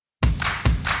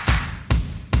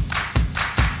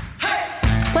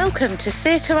Welcome to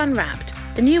Theatre Unwrapped,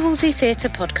 the new Wolsey Theatre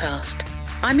podcast.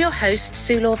 I'm your host,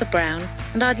 Sue Lawther-Brown,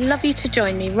 and I'd love you to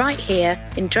join me right here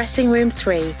in Dressing Room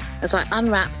 3 as I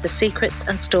unwrap the secrets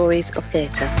and stories of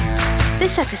theatre.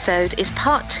 This episode is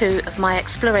part 2 of my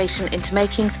exploration into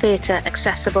making theatre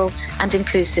accessible and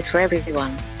inclusive for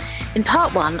everyone. In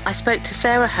part 1, I spoke to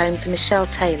Sarah Holmes and Michelle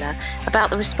Taylor about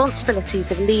the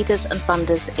responsibilities of leaders and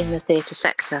funders in the theatre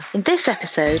sector. In this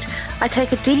episode, I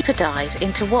take a deeper dive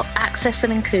into what access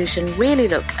and inclusion really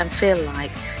look and feel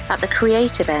like at the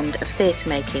creative end of theatre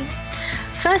making.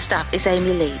 First up is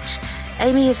Amy Leach.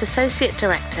 Amy is Associate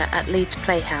Director at Leeds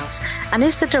Playhouse and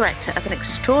is the director of an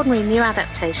extraordinary new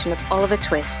adaptation of Oliver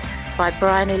Twist by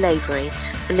Briony Lavery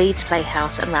for Leeds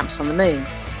Playhouse and Ramps on the Moon.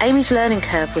 Amy's learning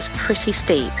curve was pretty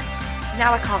steep.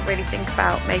 Now I can't really think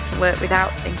about making work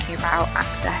without thinking about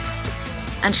access.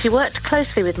 And she worked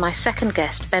closely with my second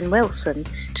guest, Ben Wilson,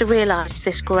 to realise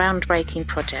this groundbreaking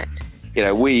project. You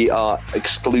know, we are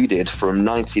excluded from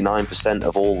 99%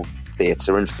 of all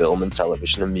theatre and film and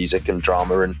television and music and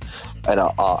drama and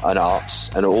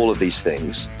arts and all of these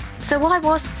things. So why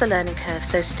was the learning curve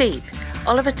so steep?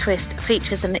 Oliver Twist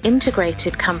features an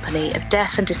integrated company of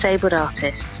deaf and disabled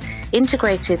artists,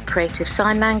 integrated creative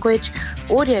sign language,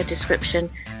 audio description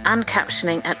and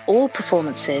captioning at all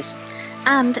performances,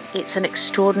 and it's an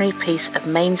extraordinary piece of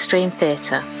mainstream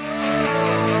theatre.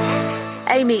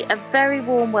 Amy, a very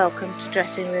warm welcome to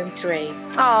Dressing Room 3.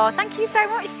 Oh, thank you so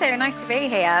much, Sue. Nice to be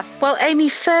here. Well, Amy,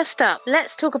 first up,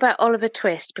 let's talk about Oliver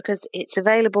Twist because it's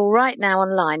available right now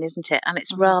online, isn't it? And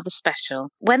it's rather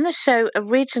special. When the show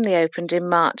originally opened in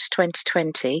March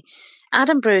 2020,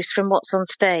 Adam Bruce from What's on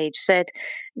Stage said,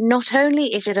 not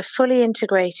only is it a fully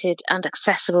integrated and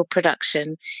accessible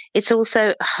production, it's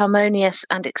also a harmonious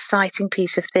and exciting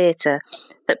piece of theatre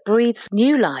that breathes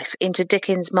new life into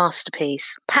Dickens'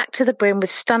 masterpiece. Packed to the brim with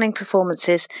stunning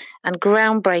performances and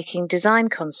groundbreaking design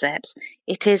concepts,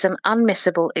 it is an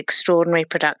unmissable, extraordinary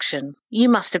production. You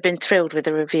must have been thrilled with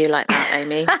a review like that,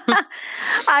 Amy.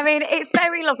 I mean, it's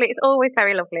very lovely. It's always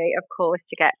very lovely, of course,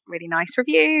 to get really nice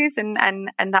reviews and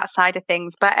that side of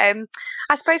things. But I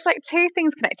suppose like two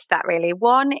things connected to that, really.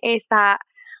 One is that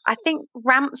I think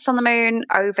Ramps on the Moon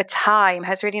over time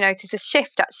has really noticed a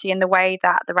shift actually in the way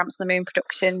that the Ramps on the Moon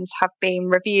productions have been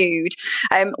reviewed,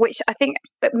 which I think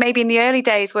maybe in the early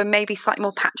days were maybe slightly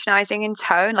more patronising in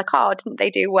tone, like, oh, didn't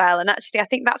they do well? And actually I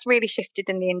think that's really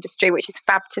shifted in the industry, which is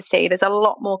fab to see. There's a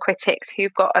lot more critics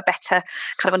who've got a better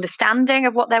kind of understanding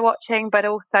of what they're watching, but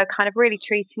also kind of really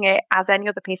treating it as any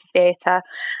other piece of theatre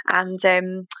and,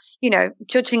 you know,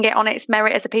 judging it on its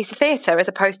merit as a piece of theatre as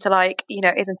opposed to like, you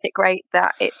know, isn't it great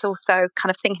that it's also kind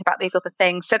of thinking about these other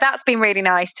things. So that's been really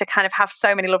nice to kind of have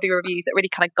so many lovely reviews that really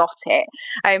kind of got it.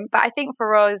 But I think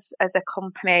for us as a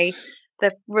company,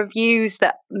 the reviews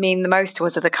that mean the most to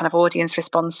us are the kind of audience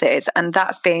responses. And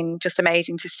that's been just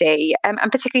amazing to see. And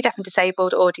particularly deaf and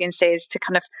disabled audiences to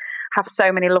kind of have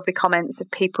so many lovely comments of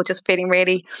people just feeling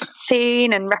really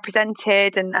seen and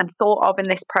represented and thought of in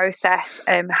this process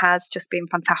has just been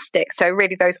fantastic. So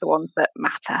really those are the ones that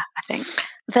matter, I think.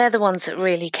 They're the ones that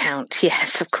really count,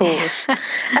 yes, of course.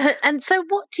 And so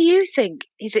what do you think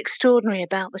is extraordinary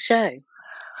about the show?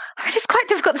 I mean, it's quite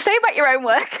difficult to say about your own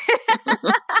work.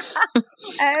 What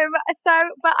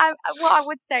I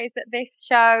would say is that this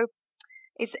show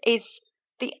is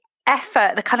the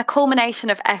effort, the kind of culmination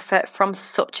of effort from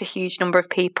such a huge number of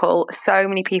people. So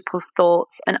many people's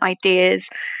thoughts and ideas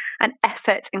and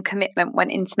effort and commitment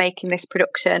went into making this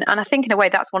production. And I think in a way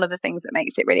that's one of the things that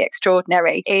makes it really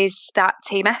extraordinary is that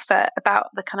team effort,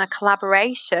 about the kind of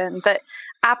collaboration that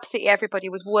absolutely everybody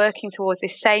was working towards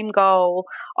this same goal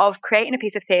of creating a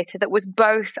piece of theatre that was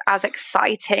both as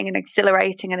exciting and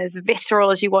exhilarating and as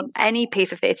visceral as you want any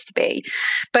piece of theatre to be,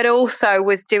 but also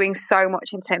was doing so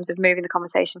much in terms of moving the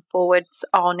conversation forwards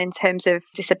on in terms of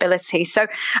disability. So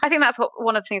I think that's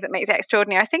one of the things that makes it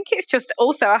extraordinary. I think it's just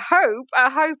also I hope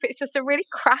it's just a really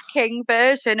cracking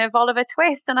version of Oliver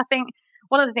Twist. And I think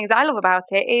one of the things I love about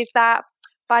it is that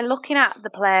by looking at the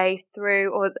play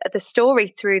through, or the story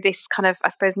through this kind of, I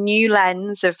suppose, new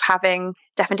lens of having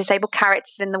deaf and disabled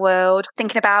characters in the world,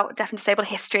 thinking about deaf and disabled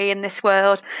history in this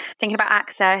world, thinking about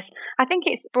access, I think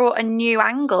it's brought a new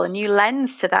angle, a new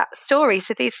lens to that story.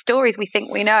 So these stories we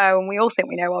think we know, and we all think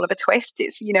we know Oliver Twist.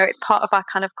 It's, you know, it's part of our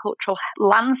kind of cultural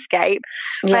landscape.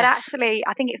 Yes. But actually,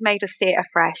 I think it's made us see it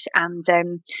afresh, and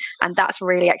that's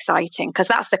really exciting because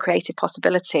that's the creative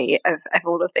possibility of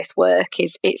all of this work.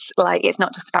 It's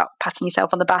not just about patting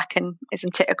yourself on the back and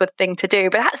isn't it a good thing to do,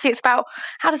 but actually it's about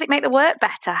how does it make the work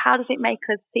better? How does it make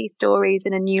us see stories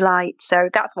in a new light? So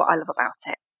that's what I love about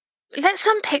it. let's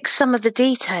unpick some of the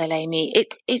detail, Amy.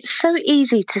 It's so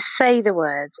easy to say the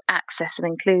words access and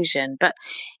inclusion, but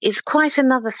it's quite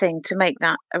another thing to make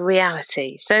that a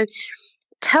reality. So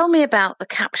tell me about the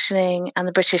captioning and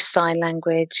the British Sign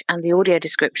Language and the audio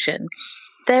description.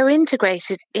 They're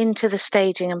integrated into the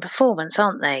staging and performance,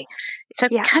 aren't they? So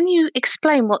Can you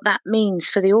explain what that means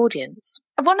for the audience?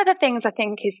 One of the things I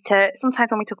think is to,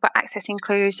 sometimes when we talk about access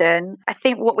inclusion, I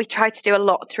think what we try to do a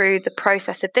lot through the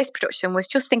process of this production was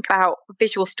just think about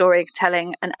visual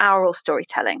storytelling and oral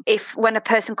storytelling. If when a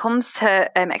person comes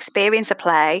to experience a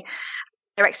play,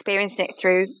 they're experiencing it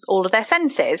through all of their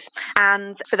senses.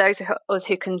 And for those of us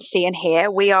who can see and hear,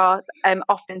 we are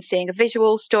often seeing a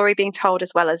visual story being told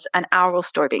as well as an oral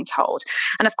story being told.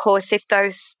 And of course, if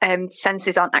those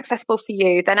senses aren't accessible for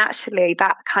you, then actually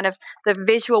that kind of the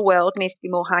visual world needs to be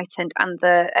more heightened, and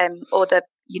the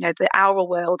oral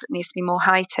world needs to be more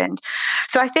heightened.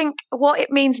 So I think what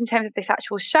it means in terms of this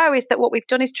actual show is that what we've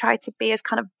done is try to be as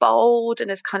kind of bold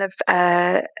and as kind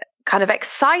of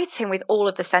exciting with all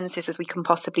of the senses as we can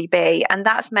possibly be. And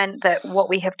that's meant that what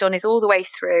we have done is all the way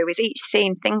through is each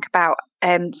scene think about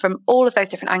from all of those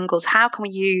different angles, how can we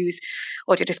use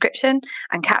audio description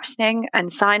and captioning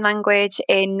and sign language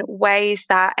in ways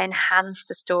that enhance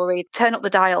the story, turn up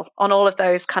the dial on all of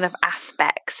those kind of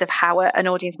aspects of how an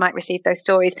audience might receive those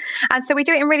stories. And so we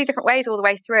do it in really different ways all the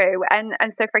way through. And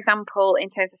so, for example, in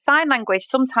terms of sign language,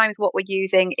 sometimes what we're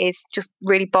using is just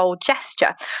really bold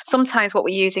gesture. Sometimes what we're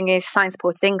using is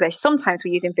sign-supported English. Sometimes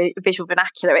we're using visual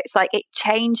vernacular. It's like it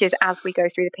changes as we go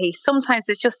through the piece. Sometimes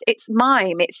it's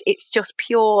mime. It's just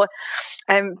pure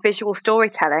visual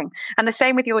storytelling. And the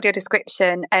same with the audio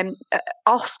description.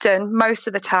 Often, most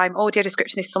of the time, audio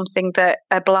description is something that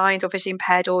a blind or visually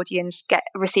impaired audience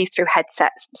receive through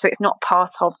headsets. So it's not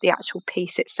part of the actual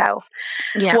piece itself.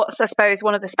 Yeah. What's, I suppose,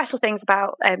 one of the special things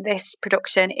about this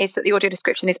production is that the audio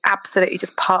description is absolutely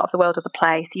just part of the world of the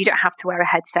play. So you don't have to wear a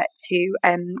headset to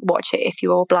watch it if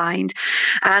you're blind.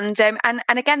 And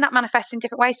again, that manifests in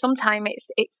different ways. Sometimes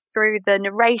it's through the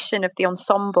narration of the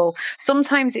ensemble.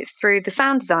 Sometimes it's through the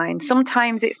sound design.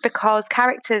 Sometimes it's because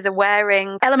characters are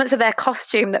wearing elements of their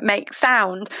costume that make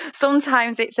sound.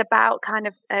 Sometimes it's about kind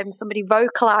of somebody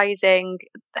vocalizing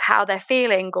how they're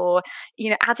feeling, or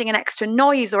adding an extra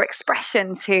noise or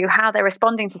expression to how they're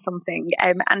responding to something.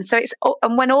 And so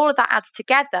and when all of that adds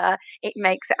together, it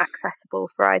makes it accessible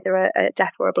for either a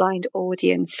deaf or a blind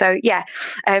audience. So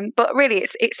but really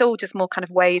it's all just more kind of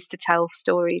ways to tell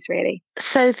stories, really.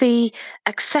 So the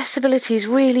accessibility is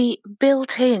really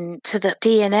built into the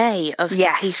DNA of the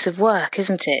piece of work,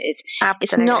 isn't it?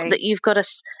 It's not that you've got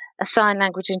a sign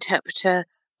language interpreter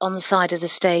on the side of the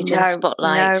stage and a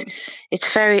spotlight. No.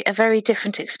 It's a very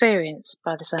different experience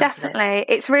by the sounds of it.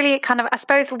 It's really kind of, I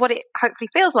suppose, what it hopefully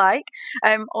feels like,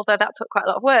 although that took quite a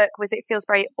lot of work, was it feels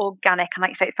very organic. And like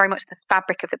you say, it's very much the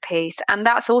fabric of the piece. And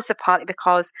that's also partly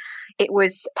because it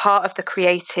was part of the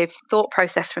creative thought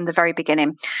process from the very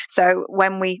beginning. So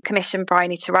when we commissioned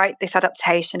Bryony to write this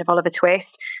adaptation of Oliver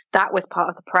Twist, that was part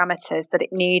of the parameters, that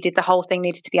the whole thing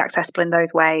needed to be accessible in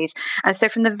those ways. And so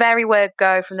from the very word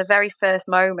go, from the very first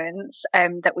moments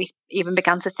that we even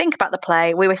began to think about the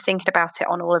play, we were thinking about it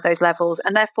on all of those levels.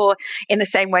 And therefore, in the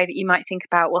same way that you might think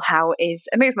about, well, how is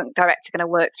a movement director going to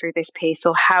work through this piece,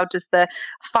 or how does the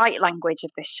fight language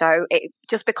of this show, it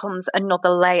just becomes another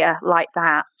layer like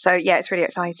that. So it's really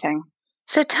exciting.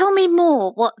 So tell me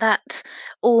more what that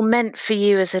all meant for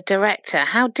you as a director.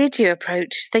 How did you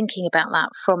approach thinking about that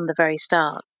from the very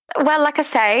start? Well, like I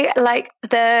say,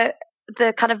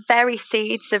 the kind of very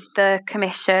seeds of the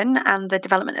commission and the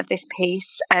development of this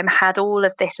piece had all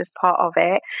of this as part of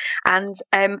it. And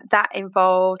that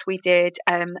involved, we did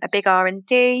a big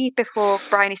R&D before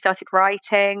Bryony started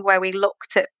writing, where we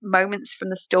looked at moments from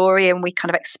the story and we kind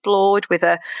of explored with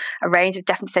a range of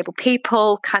deaf and disabled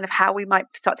people kind of how we might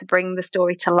start to bring the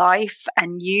story to life,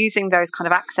 and using those kind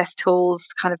of access tools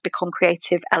kind of become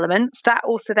creative elements. That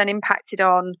also then impacted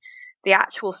on the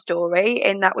actual story,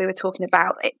 in that we were talking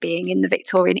about it being in the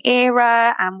Victorian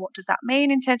era, and what does that mean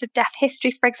in terms of deaf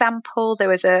history, for example. There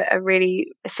was a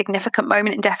really significant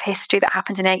moment in deaf history that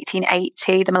happened in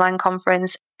 1880, the Milan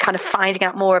Conference. Kind of finding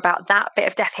out more about that bit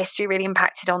of deaf history really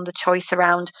impacted on the choice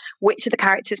around which of the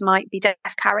characters might be deaf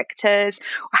characters,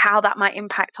 how that might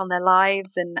impact on their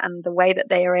lives and the way that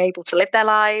they are able to live their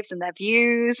lives and their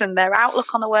views and their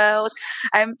outlook on the world.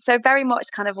 So very much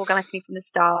kind of organically from the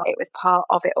start, it was part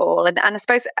of it all. And I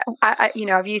suppose,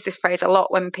 I've used this phrase a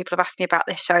lot when people have asked me about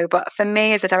this show, but for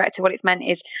me as a director, what it's meant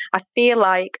is I feel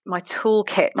like my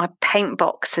toolkit, my paint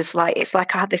box it's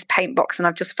like I had this paint box and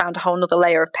I've just found a whole nother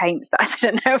layer of paints that I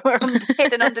didn't know were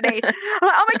hidden underneath. I'm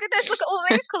like, oh my goodness, look at all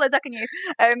these colours I can use.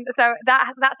 So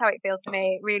that's how it feels to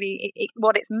me. Really,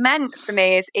 what it's meant for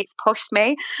me is it's pushed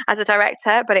me as a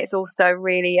director, but it's also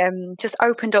really just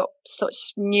opened up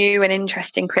such new and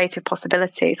interesting creative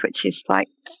possibilities, which is like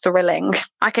thrilling.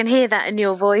 I can hear that in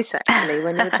your voice actually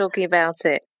when you're talking about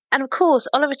it. And of course,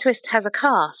 Oliver Twist has a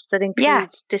cast that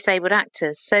includes disabled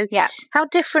actors. So how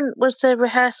different was the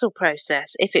rehearsal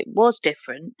process, if it was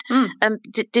different?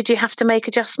 Did you have to make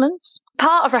adjustments?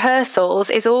 Part of rehearsals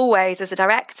is always, as a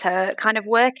director, kind of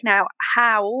working out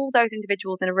how all those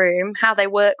individuals in a room, how they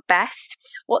work best,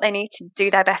 what they need to do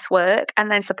their best work,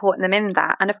 and then supporting them in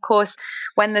that. And of course,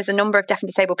 when there's a number of deaf and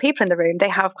disabled people in the room, they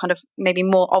have kind of maybe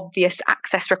more obvious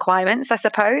access requirements, I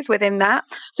suppose, within that.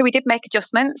 So we did make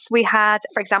adjustments. We had,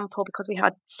 for example, because we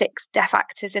had 6 deaf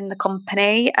actors in the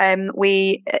company,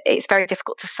 it's very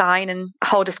difficult to sign and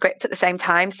hold a script at the same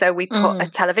time. So we put a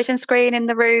television screen in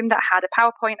the room that had a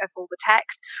PowerPoint of all the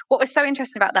text. What was so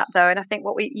interesting about that, though, and I think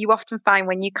you often find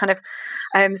when you kind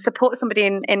of support somebody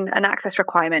in an access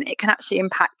requirement, it can actually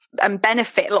impact and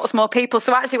benefit lots more people.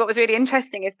 So actually what was really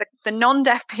interesting is the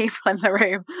non-deaf people in the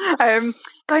room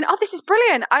going, oh, this is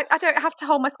brilliant. I don't have to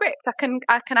hold my script. I can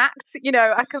act,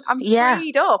 I'm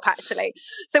freed up actually.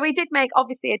 So we did make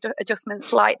obviously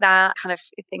adjustments like that, kind of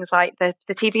things like the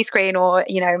TV screen or,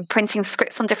 printing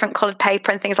scripts on different coloured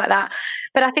paper and things like that.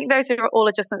 But I think those are all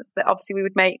adjustments that obviously we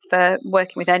would make for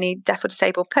working with any deaf or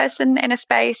disabled person in a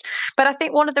space. But I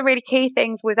think one of the really key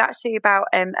things was actually about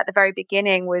at the very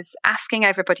beginning was asking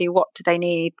everybody what do they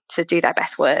need to do their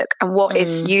best work and what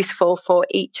is useful for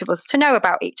each of us to know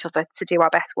about each other to do our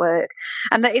best work.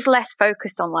 And that is less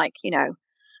focused on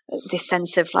this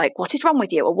sense of like, what is wrong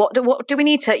with you, or what do we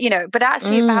need to, but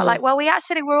actually about like, well,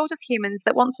 we're all just humans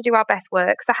that want to do our best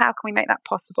work. So how can we make that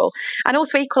possible? And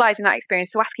also equalising that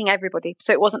experience. So asking everybody.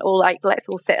 So it wasn't all like, let's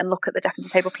all sit and look at the deaf and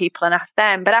disabled people and ask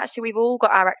them, but actually we've all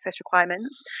got our access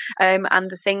requirements and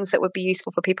the things that would be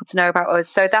useful for people to know about us.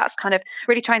 So that's kind of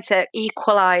really trying to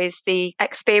equalise the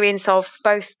experience of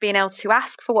both being able to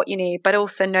ask for what you need, but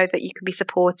also know that you can be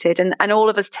supported and all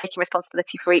of us taking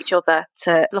responsibility for each other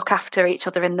to look after each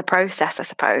other in the process, I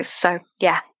suppose. So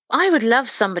yeah, I would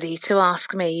love somebody to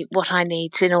ask me what I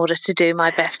need in order to do my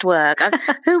best work.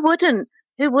 Who wouldn't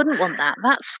want that?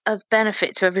 That's a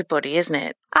benefit to everybody, isn't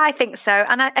it? I think so.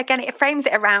 And again, it frames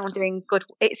it around doing good.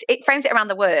 It frames it around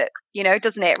the work,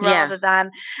 doesn't it? Rather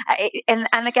than,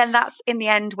 and again, that's in the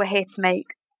end, we're here to make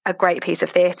a great piece of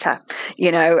theatre,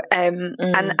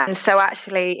 and so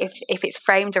actually if it's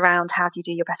framed around how do you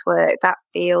do your best work, that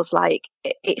feels like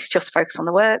it's just focused on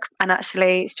the work, and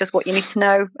actually it's just what you need to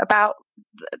know about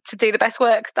to do the best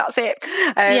work. That's it.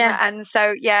 And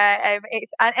so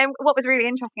it's and what was really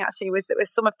interesting actually was that with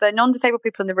some of the non-disabled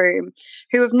people in the room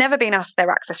who have never been asked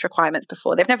their access requirements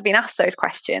before, they've never been asked those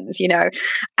questions,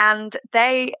 and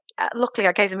they luckily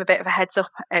I gave them a bit of a heads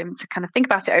up to kind of think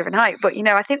about it overnight, but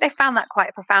I think they found that quite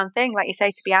a profound thing, like you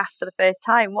say, to be asked for the first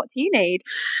time, what do you need,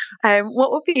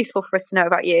 what would be useful for us to know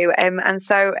about you, and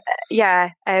so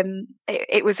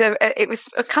it was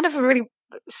a kind of a really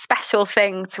special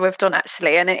thing to have done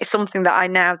actually, and it's something that I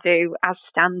now do as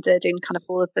standard in kind of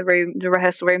all of the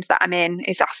rehearsal rooms that I'm in,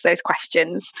 is ask those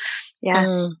questions.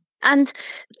 And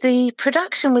the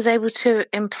production was able to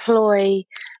employ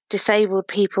disabled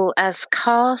people as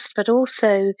cast, but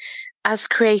also as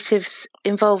creatives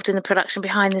involved in the production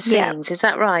behind the scenes. Is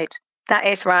that right? That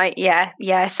is right.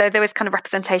 Yeah. So there was kind of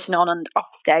representation on and off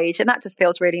stage, and that just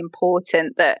feels really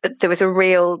important, that there was a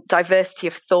real diversity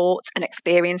of thought and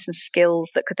experience and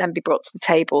skills that could then be brought to the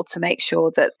table to make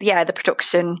sure that, the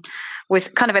production was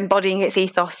kind of embodying its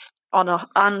ethos on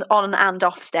and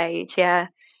off stage. Yeah.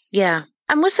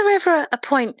 And was there ever a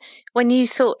point when you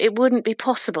thought it wouldn't be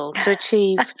possible to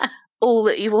achieve all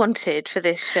that you wanted for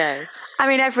this show? I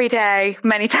mean, every day,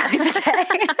 many times a day.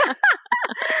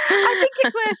 I think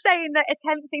it's worth saying that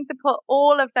attempting to put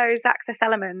all of those access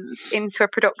elements into a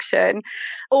production,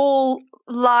 all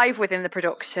live within the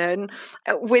production,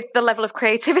 with the level of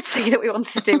creativity that we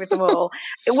wanted to do with them all,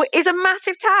 is a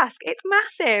massive task. It's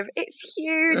massive. It's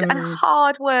huge and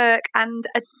hard work and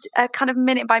a kind of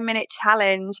minute by minute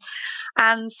challenge.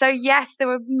 And so, yes, there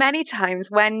were many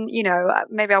times when,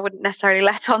 maybe I wouldn't necessarily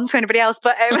let on to anybody else,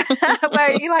 but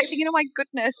where you're like thinking, oh my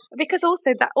goodness, because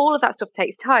also that all of that stuff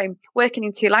takes time. Working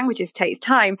in 2 languages takes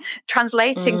time.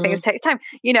 Translating things takes time.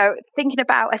 Thinking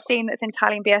about a scene that's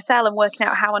entirely in BSL and working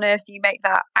out how on earth you make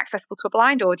that accessible to a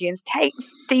blind audience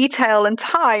takes detail and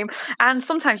time. And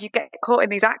sometimes you get caught in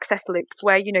these access loops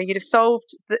where, you'd have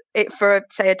solved it for,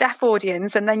 say, a deaf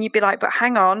audience, and then you'd be like, but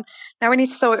hang on, now we need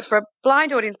to solve it for a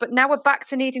blind audience, but now we're back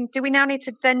to do we now need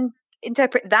to then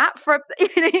interpret that for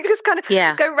you just kind of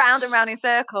go round and round in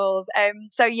circles.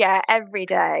 So yeah, every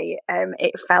day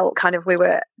it felt kind of we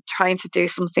were trying to do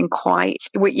something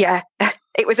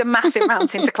it was a massive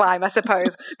mountain to climb, I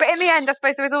suppose. But in the end, I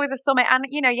suppose there was always a summit, and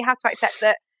you have to accept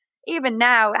that even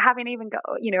now, having even got,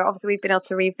 obviously we've been able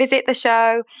to revisit the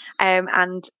show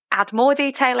and add more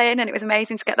detail in, and it was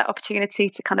amazing to get that opportunity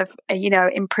to kind of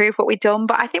improve what we'd done.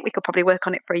 But I think we could probably work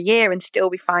on it for a year and still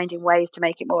be finding ways to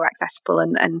make it more accessible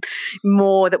and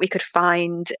more that we could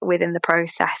find within the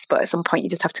process. But at some point you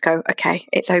just have to go, okay,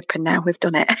 it's open now, we've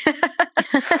done it.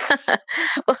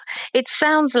 Well, it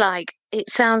sounds like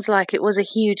it was a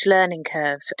huge learning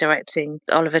curve directing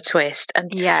Oliver Twist, and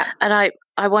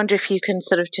I wonder if you can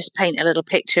sort of just paint a little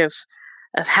picture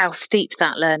of how steep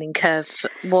that learning curve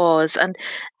was, and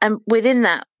within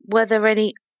that, were there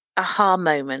any aha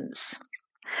moments?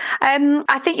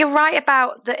 I think you're right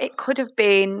about that. It could have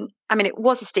been, it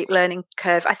was a steep learning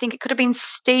curve. I think it could have been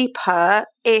steeper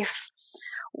if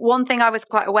one thing I was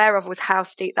quite aware of was how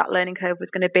steep that learning curve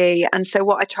was going to be. And so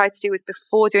what I tried to do was,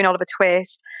 before doing Oliver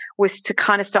Twist, was to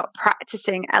kind of start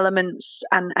practicing elements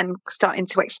and starting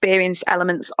to experience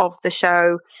elements of the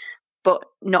show, but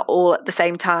not all at the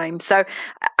same time. So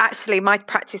actually my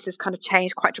practice has kind of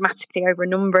changed quite dramatically over a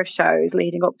number of shows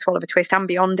leading up to Oliver Twist and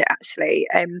beyond it, actually,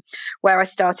 where I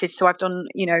started. So I've done,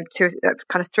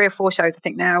 kind of 3 or 4 shows, I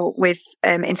think now, with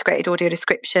integrated audio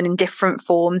description in different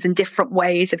forms and different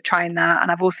ways of trying that. And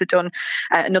I've also done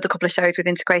another couple of shows with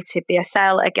integrated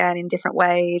BSL, again, in different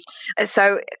ways.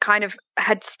 So kind of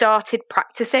had started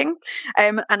practicing.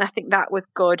 And I think that was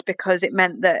good, because it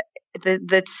meant that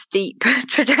the steep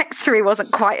trajectory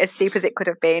wasn't quite as steep as it could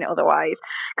have been otherwise,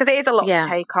 because it is a lot to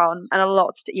take on and a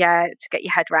lot to get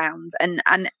your head round,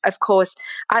 and of course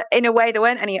in a way there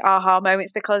weren't any aha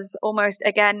moments, because almost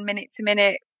again minute to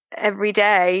minute every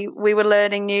day we were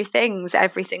learning new things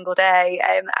every single day,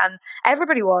 and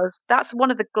everybody was. That's one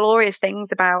of the glorious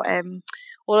things about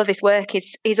all of this work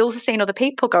is also seeing other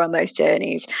people go on those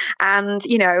journeys, and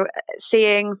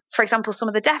seeing, for example, some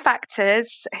of the deaf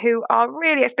actors who are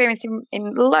really experienced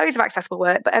in loads of accessible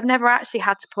work but have never actually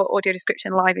had to put audio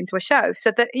description live into a show,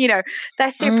 so that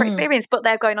they're super experienced, but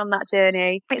they're going on that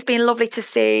journey. It's been lovely to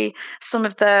see some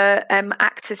of the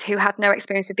actors who had no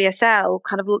experience with BSL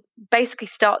kind of basically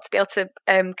start to be able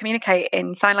to communicate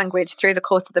in sign language through the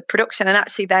course of the production, and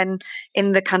actually then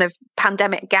in the kind of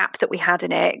pandemic gap that we had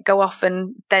in it, go off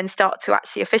and then start to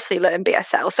actually officially learn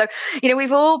BSL. So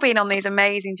we've all been on these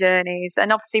amazing journeys,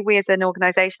 and obviously we as an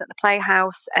organisation at the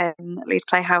Playhouse, Leeds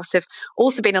Playhouse, have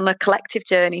also been on a collective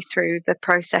journey through the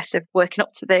process of working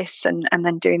up to this and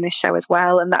then doing this show as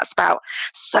well. And that's about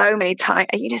so many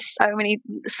so many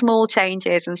small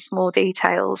changes and small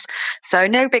details. So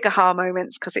no big aha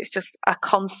moments, because it's just a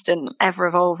constant, ever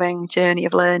evolving journey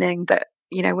of learning that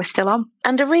we're still on.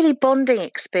 And a really bonding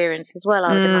experience as well,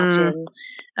 I would imagine.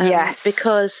 Yes.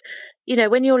 Because,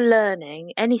 when you're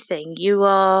learning anything, you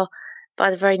are,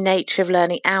 by the very nature of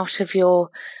learning, out of your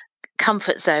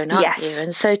comfort zone, aren't you?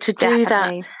 And so to do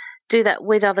that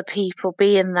with other people,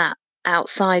 be in that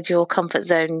outside your comfort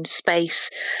zone space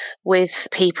with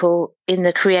people in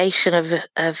the creation of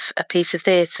a piece of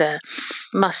theatre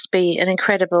must be an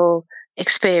incredible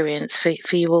experience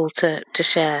for you all to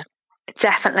share.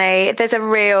 Definitely. There's a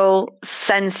real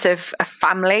sense of a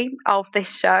family of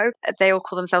this show. They all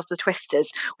call themselves the Twisters,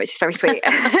 which is very sweet.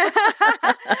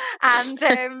 and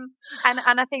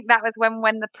I think that was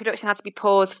when the production had to be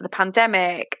paused for the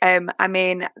pandemic.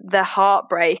 The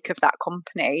heartbreak of that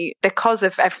company, because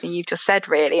of everything you've just said,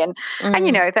 really. And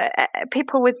that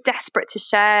people were desperate to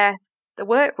share the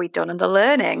work we've done and the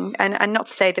learning, and not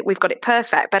to say that we've got it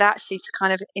perfect, but actually to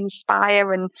kind of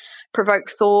inspire and provoke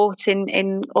thought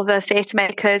in other theatre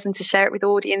makers and to share it with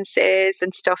audiences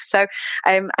and stuff. So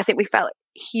I think we felt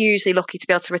hugely lucky to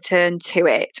be able to return to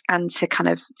it and to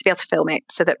be able to film it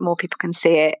so that more people can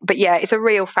see it. But yeah, it's a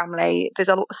real family.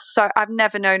 I've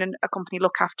never known a company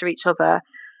look after each other.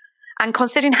 And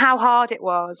considering how hard it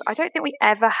was, I don't think we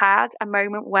ever had a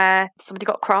moment where somebody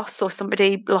got cross or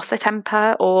somebody lost their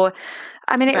temper, or,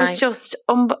 it was just,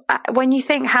 when you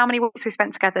think how many weeks we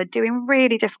spent together doing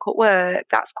really difficult work,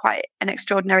 that's quite an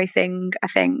extraordinary thing, I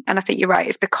think. And I think you're right,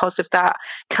 it's because of that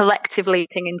collective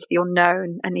leaping into the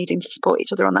unknown and needing to support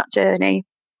each other on that journey.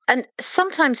 And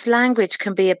sometimes language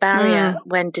can be a barrier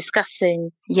when discussing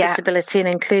disability and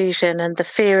inclusion, and the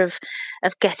fear of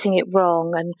getting it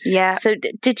wrong. And so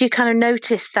did you kind of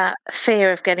notice that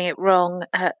fear of getting it wrong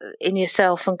in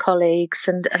yourself and colleagues,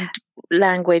 and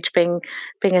language being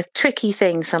a tricky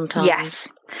thing sometimes? Yes.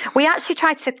 We actually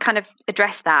tried to kind of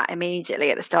address that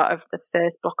immediately at the start of the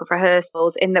first block of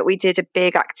rehearsals, in that we did a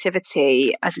big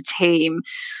activity as a team,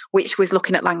 which was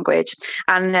looking at language,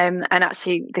 and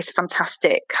actually this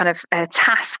fantastic kind of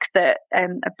task that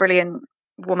a brilliant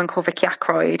woman called Vicky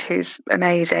Ackroyd, who's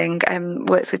amazing,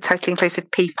 works with totally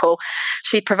inclusive people.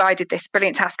 She provided this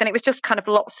brilliant task, and it was just kind of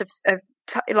lots of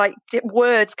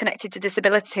words connected to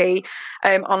disability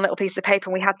on little pieces of paper,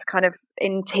 and we had to kind of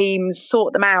in teams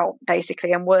sort them out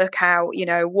basically and work out, you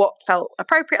know, what felt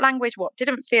appropriate language, what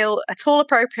didn't feel at all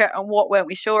appropriate, and what weren't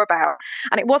we sure about.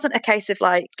 And it wasn't a case of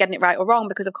like getting it right or wrong,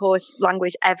 because of course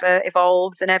language ever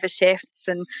evolves and ever shifts,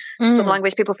 and some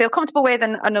language people feel comfortable with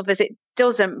and others it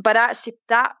doesn't. But actually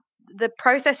the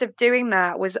process of doing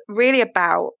that was really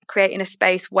about creating a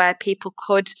space where people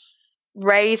could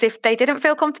raise if they didn't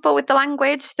feel comfortable with the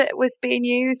language that was being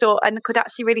used, and could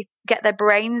actually really get their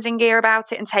brains in gear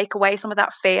about it and take away some of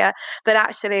that fear that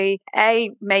actually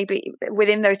maybe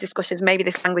within those discussions maybe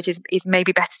this language is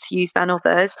maybe better to use than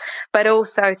others, but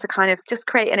also to kind of just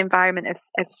create an environment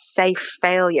of safe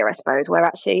failure, I suppose, where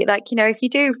actually, like, you know, if you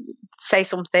do say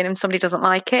something and somebody doesn't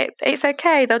like it, it's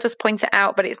okay, they'll just point it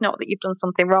out, but it's not that you've done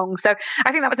something wrong. So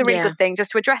I think that was a really good thing,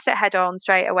 just to address it head on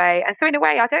straight away. And so in a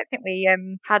way I don't think we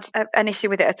had an issue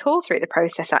with it at all through the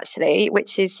process actually,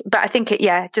 but I think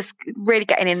just really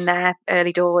getting in there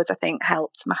early doors I think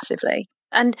helped massively.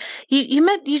 And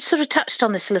you sort of touched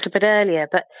on this a little bit earlier,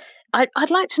 but I'd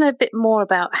like to know a bit more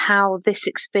about how this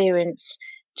experience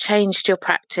changed your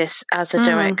practice as a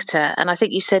director. And I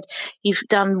think you said you've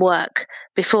done work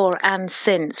before and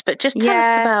since, but just tell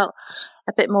us about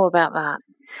a bit more about that.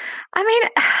 I mean,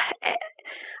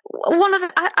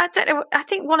 I don't know, I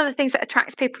think one of the things that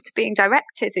attracts people to being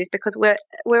directors is because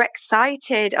we're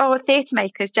excited, or theatre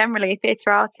makers generally, theatre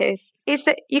artists, is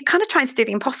that you're kind of trying to do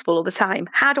the impossible all the time.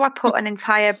 How do I put an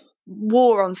entire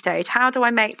war on stage? How do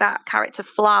I make that character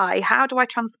fly? How do I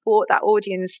transport that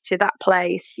audience to that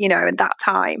place, you know, at that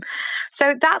time?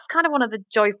 So that's kind of one of the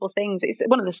joyful things. It's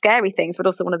one of the scary things, but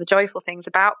also one of the joyful things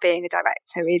about being a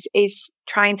director is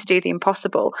trying to do the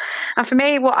impossible. And for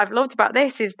me, what I've loved about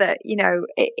this is that, you know,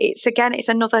 it's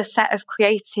another set of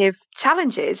creative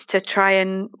challenges to try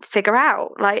and figure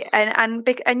out, like, and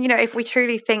you know, if we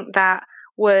truly think that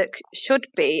work should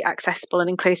be accessible and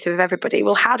inclusive of everybody,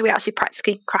 well, how do we actually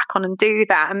practically crack on and do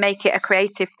that and make it a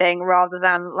creative thing rather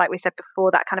than, like we said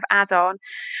before, that kind of add-on?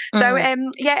 So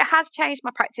it has changed my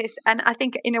practice, and I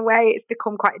think in a way it's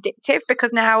become quite addictive,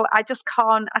 because now I just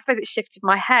can't, I suppose it's shifted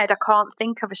my head, I can't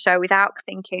think of a show without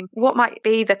thinking what might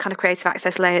be the kind of creative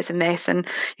access layers in this, and,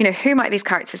 you know, who might these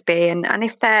characters be, and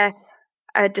if they're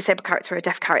a disabled character or a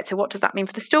deaf character, what does that mean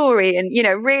for the story? And, you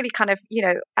know, really kind of, you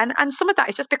know, and some of that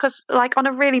is just because, like, on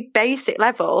a really basic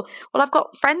level, well, I've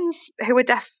got friends who are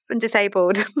deaf and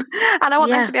disabled and I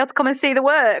want them to be able to come and see the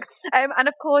work. And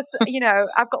of course, you know,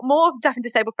 I've got more deaf and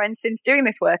disabled friends since doing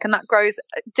this work, and that grows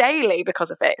daily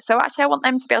because of it. So actually I want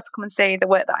them to be able to come and see the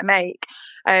work that I make.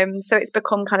 So it's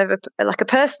become kind of like a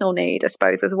personal need, I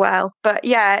suppose, as well. But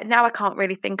yeah, now I can't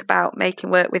really think about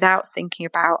making work without thinking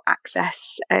about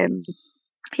access. And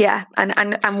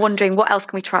wondering what else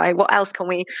can we try? What else can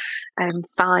we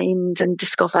find and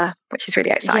discover, which is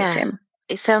really exciting. Yeah.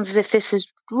 It sounds as if this has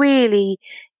really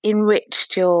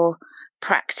enriched your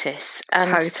practice.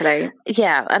 Totally.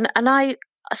 Yeah. And I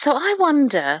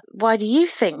wonder, why do you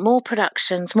think more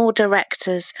productions, more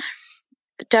directors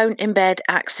don't embed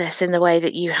access in the way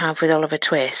that you have with Oliver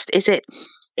Twist? Is it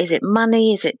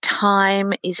money? Is it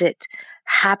time? Is it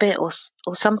habit or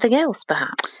something else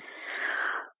perhaps?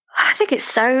 I think it's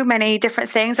so many different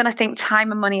things, and I think time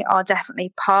and money are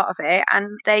definitely part of it,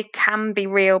 and they can be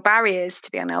real barriers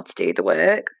to being able to do the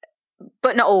work,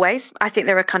 but not always. I think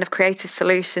there are kind of creative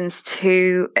solutions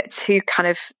to kind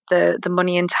of the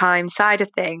money and time side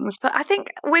of things, but I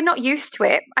think we're not used to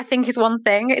it, I think, is one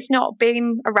thing. It's not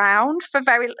been around for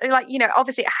very, like, you know,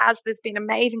 obviously there's been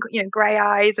amazing, you know, grey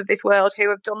eyes of this world who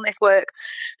have done this work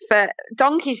for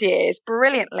donkey's years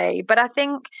brilliantly, but I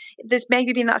think there's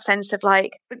maybe been that sense of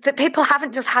like that people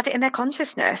haven't just had it in their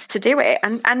consciousness to do it,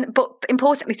 but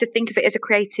importantly to think of it as a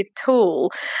creative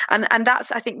tool, and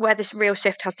that's, I think, where this real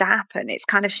shift has to happen. It's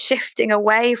kind of shifting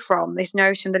away from this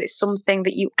notion that it's something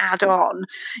that you add on,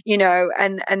 you know,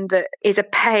 and that is a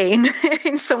pain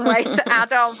in some way to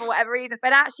add on for whatever reason,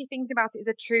 but actually thinking about it as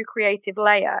a true creative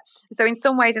layer. So in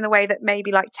some ways, in the way that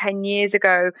maybe like 10 years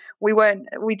ago there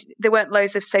weren't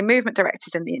loads of, say, movement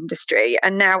directors in the industry,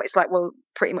 and now it's like, well,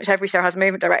 pretty much every show has a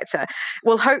movement director.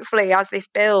 Well, hopefully as this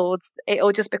builds,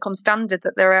 it'll just become standard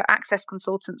that there are access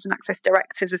consultants and access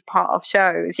directors as part of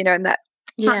shows, you know, and that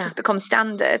Not just become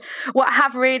standard. What I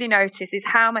have really noticed is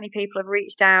how many people have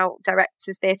reached out,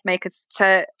 directors, theatre makers,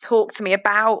 to talk to me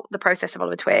about the process of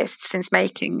Oliver Twist since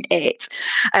making it.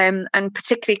 And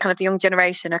particularly kind of the young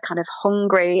generation are kind of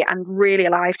hungry and really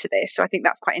alive to this. So I think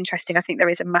that's quite interesting. I think there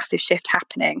is a massive shift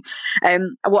happening.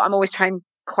 What I'm always trying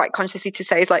quite consciously to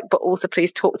say is like, but also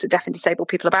please talk to deaf and disabled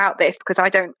people about this, because I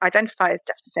don't identify as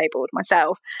deaf disabled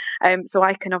myself, so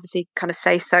I can obviously kind of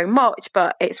say so much,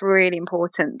 but it's really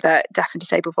important that deaf and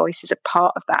disabled voices are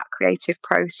part of that creative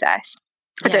process.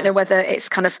 I don't know whether it's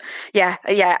kind of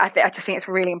I just think it's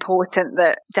really important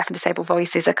that deaf and disabled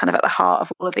voices are kind of at the heart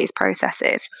of all of these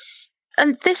processes.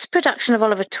 And this production of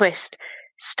Oliver Twist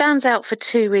stands out for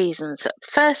two reasons.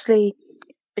 Firstly,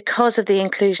 because of the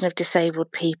inclusion of disabled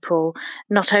people,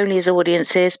 not only as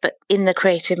audiences, but in the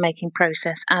creative making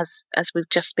process, as we've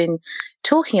just been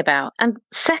talking about. And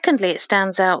secondly, it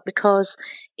stands out because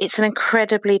it's an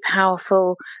incredibly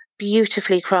powerful,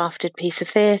 beautifully crafted piece of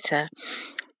theatre.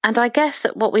 And I guess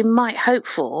that what we might hope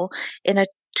for in a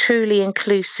truly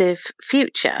inclusive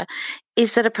future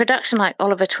is that a production like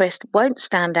Oliver Twist won't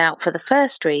stand out for the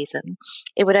first reason.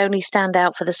 It would only stand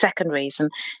out for the second reason,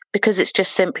 because it's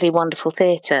just simply wonderful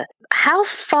theatre. How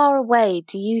far away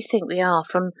do you think we are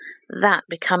from that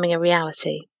becoming a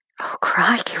reality? Oh,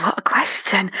 crikey, what a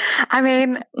question. I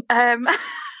mean,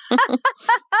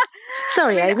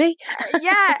 sorry, Amy.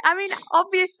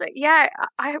 Obviously,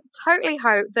 I totally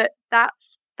hope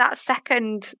that's that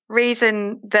second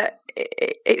reason that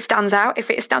it stands out. If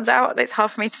it stands out, it's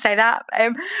hard for me to say that.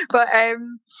 But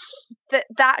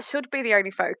that should be the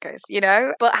only focus,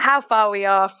 But how far we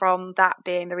are from that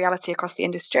being the reality across the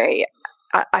industry,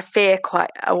 I fear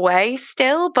quite a way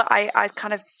still. But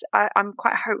I'm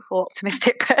quite a hopeful,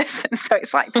 optimistic person, so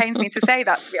it's like pains me to say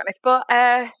that, to be honest. But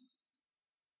I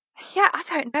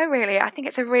don't know really. I think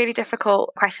it's a really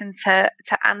difficult question to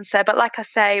answer. But like I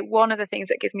say, one of the things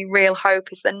that gives me real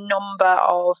hope is the number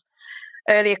of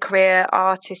earlier career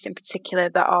artists in particular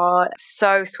that are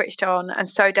so switched on and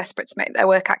so desperate to make their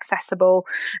work accessible,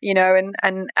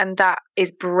 and that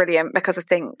is brilliant, because I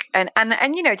think and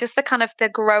just the kind of the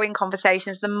growing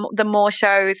conversations, the more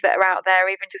shows that are out there,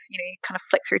 even just you kind of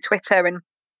flick through Twitter, and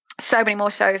so many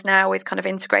more shows now with kind of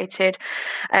integrated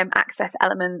access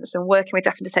elements and working with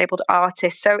deaf and disabled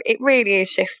artists. So it really is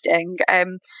shifting.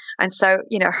 And so,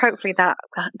 hopefully that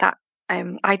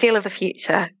ideal of the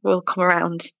future will come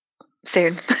around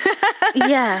soon.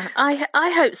 Yeah,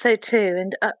 I hope so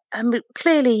too. And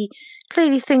clearly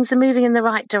things are moving in the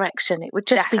right direction. It would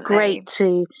just Definitely. Be great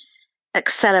to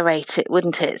accelerate it,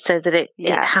 wouldn't it? So that it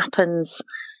happens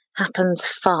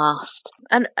fast.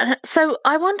 And so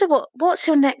I wonder what's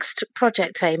your next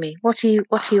project, Amy? What are you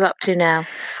up to now?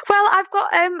 Well, I've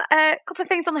got a couple of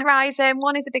things on the horizon.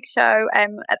 One is a big show at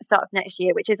the start of next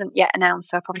year, which isn't yet announced,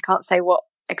 so I probably can't say what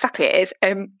exactly it is,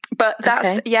 but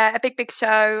that's a big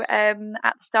show at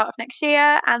the start of next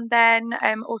year, and then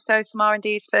also some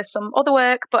R&Ds for some other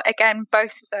work. But again,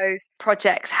 both of those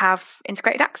projects have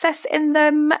integrated access in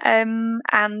them, again,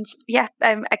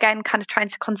 kind of trying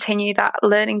to continue that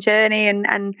learning journey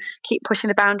and keep pushing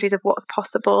the boundaries of what's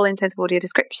possible in terms of audio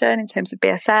description, in terms of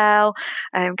BSL,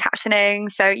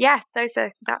 captioning. So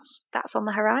that's on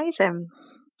the horizon.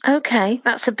 Okay,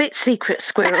 that's a bit secret,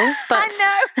 squirrel. But I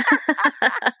know.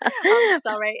 I'm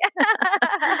sorry.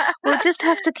 We'll just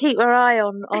have to keep our eye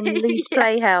on Leeds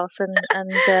Playhouse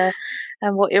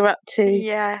and what you're up to.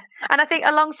 Yeah, and I think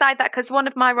alongside that, because one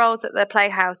of my roles at the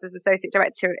Playhouse as associate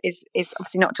director is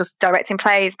obviously not just directing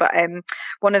plays, but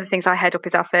one of the things I head up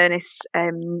is our Furnace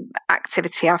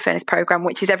activity, our Furnace programme,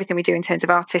 which is everything we do in terms of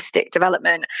artistic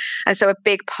development. And so a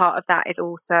big part of that is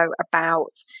also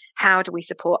about how do we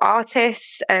support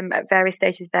artists at various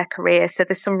stages of their career. So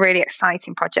there's some really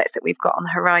exciting projects that we've got on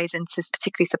the horizon to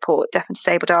particularly support deaf and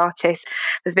disabled artists.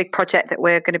 There's a big project that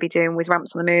we're going to be doing with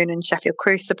Ramps on the Moon and Sheffield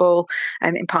Crucible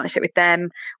in partnership with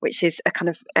them, which is a kind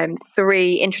of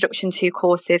 3 introduction to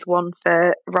courses, one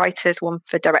for writers, one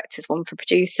for directors, one for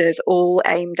producers, all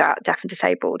aimed at deaf and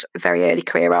disabled very early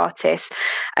career artists.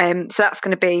 So that's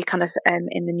going to be kind of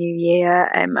in the new year,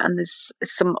 and there's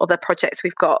some other projects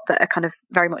we've got that are kind of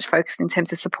very much focused in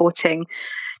terms of supporting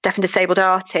deaf and disabled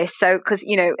artists. So because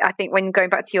I think when going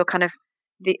back to your kind of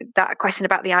that question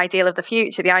about the ideal of the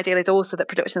future, the ideal is also that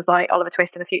productions like Oliver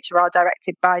Twist in the future are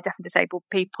directed by deaf and disabled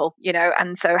people,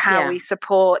 and so how we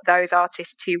support those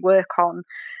artists to work on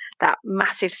that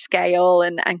massive scale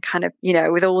and kind of,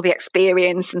 with all the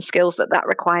experience and skills that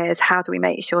requires, how do we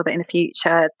make sure that in the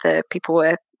future the people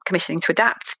we're commissioning to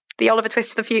adapt the Oliver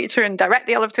Twist of the future and direct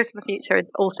the Oliver Twist of the future are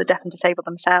also deaf and disabled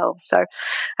themselves. So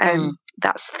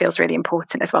that feels really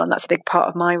important as well, and that's a big part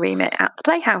of my remit at the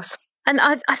Playhouse. And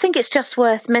I think it's just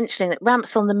worth mentioning that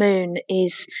Ramps on the Moon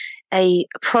is a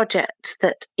project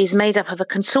that is made up of a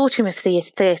consortium of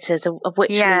theatres, of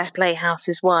which Leeds Playhouse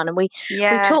is one. And we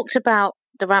talked about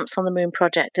the Ramps on the Moon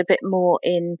project a bit more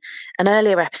in an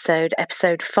earlier episode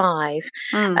 5,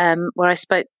 where I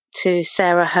spoke to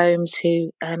Sarah Holmes,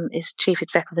 who is Chief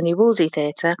Exec of the New Wolsey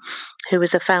Theatre, who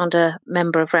was a founder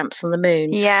member of Ramps on the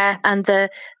Moon. Yeah. And the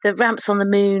Ramps on the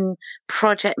Moon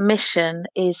project mission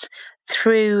is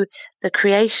through the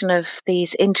creation of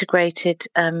these integrated,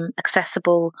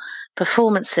 accessible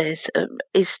performances,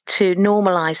 is to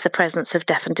normalise the presence of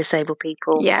deaf and disabled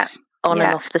people on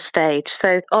and off the stage.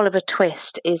 So Oliver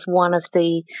Twist is one of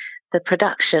the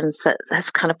productions that has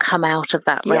kind of come out of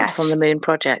that Ramps on the Moon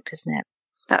project, isn't it?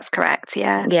 That's correct,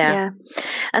 yeah.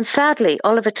 And sadly,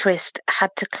 Oliver Twist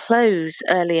had to close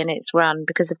early in its run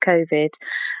because of COVID.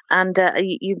 And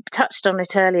you touched on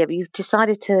it earlier, but you've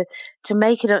decided to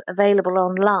make it available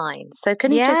online. So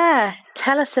can you just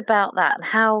tell us about that and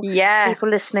how people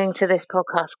listening to this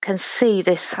podcast can see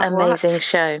this amazing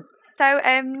show? So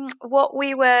what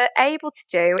we were able to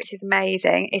do, which is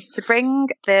amazing, is to bring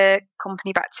the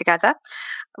company back together,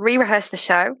 re-rehearse the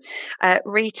show,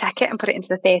 retech it and put it into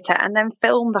the theatre, and then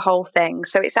film the whole thing.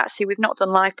 So it's actually, we've not done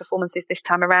live performances this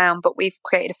time around, but we've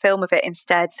created a film of it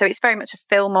instead. So it's very much a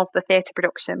film of the theatre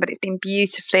production, but it's been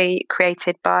beautifully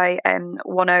created by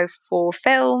 104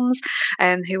 Films,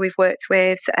 who we've worked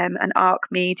with, and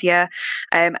Arc Media,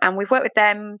 and we've worked with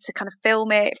them to kind of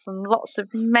film it from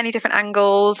many different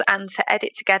angles and to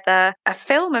edit together a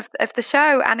film of the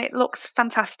show, and it looks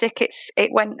fantastic.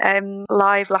 It went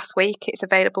live last week. It's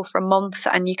available for a month,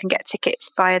 and you can get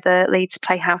tickets via the Leeds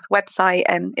Playhouse website.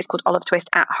 It's called Oliver Twist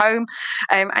at Home,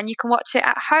 and you can watch it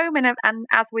at home. And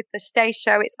as with the stage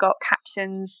show, it's got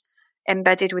captions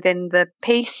embedded within the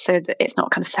piece, so that it's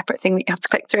not kind of separate thing that you have to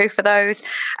click through for those.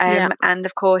 And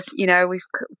of course, we've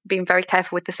been very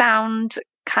careful with the sound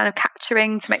kind of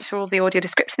capturing to make sure all the audio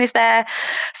description is there.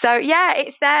 So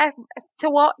it's there to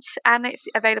watch, and it's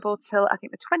available till I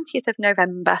think the 20th of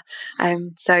November.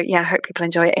 I hope people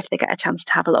enjoy it if they get a chance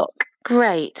to have a look.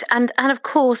 Great. And of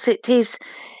course it is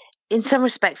in some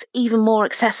respects even more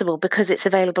accessible because it's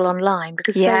available online,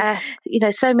 because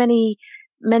so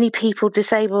many people,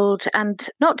 disabled and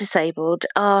not disabled,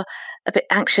 are a bit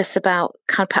anxious about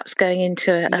kind of perhaps going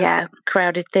into a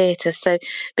crowded theatre. So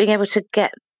being able to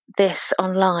get this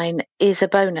online is a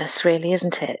bonus, really,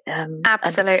 isn't it?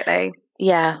 Absolutely.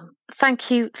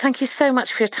 Thank you so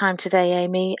much for your time today,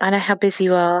 Amy. I know how busy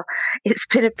you are. It's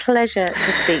been a pleasure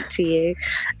to speak to you.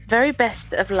 Very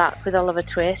best of luck with Oliver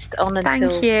Twist on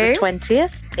until the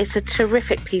 20th. It's a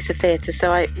terrific piece of theatre,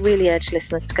 so I really urge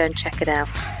listeners to go and check it out.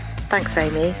 Thanks,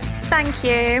 Amy. Thank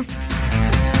you.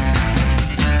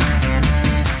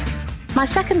 My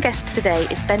second guest today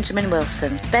is Benjamin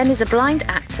Wilson. Ben is a blind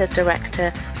actor,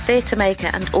 director, theatre maker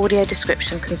and audio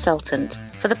description consultant.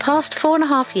 For the past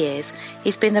 4.5 years,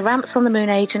 he's been the Ramps on the Moon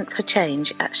agent for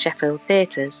change at Sheffield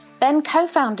Theatres. Ben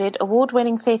co-founded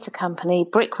award-winning theatre company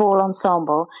Brick Wall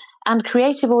Ensemble and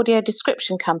creative audio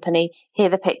description company Hear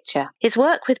the Picture. His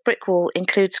work with Brick Wall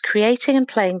includes creating and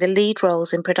playing the lead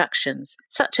roles in productions,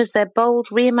 such as their bold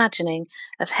reimagining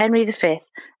of Henry V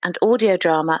and audio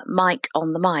drama Mike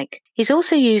on the Mic. He's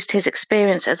also used his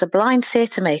experience as a blind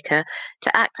theatre maker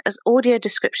to act as audio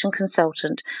description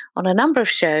consultant on a number of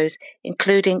shows,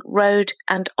 including Road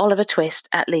and Oliver Twist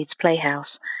at Leeds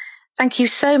Playhouse. Thank you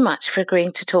so much for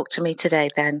agreeing to talk to me today,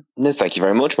 Ben. No, thank you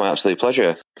very much. My absolute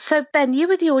pleasure. So, Ben, you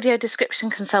were the audio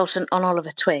description consultant on Oliver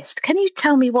Twist. Can you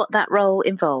tell me what that role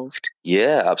involved?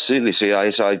 Yeah, absolutely. So, like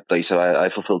you said, I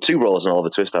fulfilled 2 roles in Oliver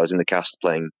Twist. I was in the cast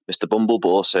playing Mr. Bumble, but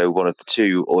also one of the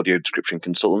 2 audio description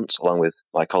consultants, along with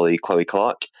my colleague Chloe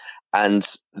Clark. And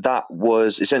that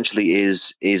was essentially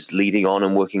is leading on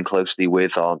and working closely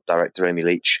with our director, Amy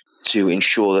Leach, to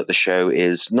ensure that the show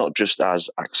is not just as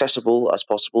accessible as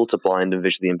possible to blind and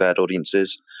visually impaired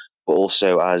audiences, but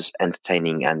also as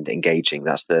entertaining and engaging.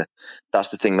 That's the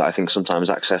thing that I think sometimes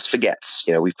Access forgets.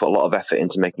 We've put a lot of effort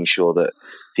into making sure that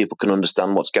people can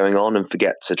understand what's going on and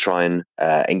forget to try and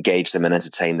engage them and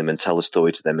entertain them and tell the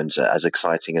story to them in as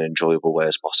exciting and enjoyable way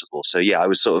as possible. So I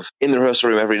was sort of in the rehearsal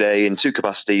room every day in 2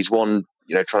 capacities. One,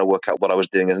 trying to work out what I was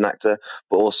doing as an actor,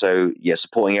 but also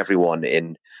supporting everyone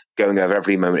in going over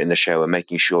every moment in the show and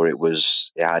making sure it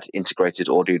had integrated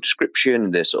audio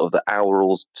description. The sort of the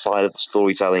aural side of the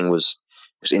storytelling was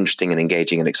interesting and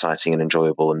engaging and exciting and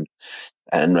enjoyable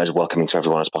and as welcoming to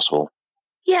everyone as possible.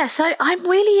 Yes, I'm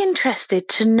really interested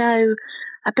to know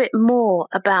a bit more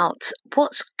about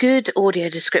what's good audio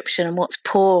description and what's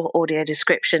poor audio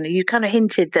description. You kind of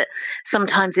hinted that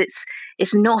sometimes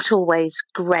it's not always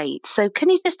great. So can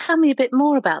you just tell me a bit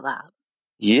more about that?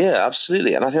 Yeah,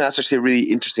 absolutely. And I think that's actually a really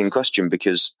interesting question,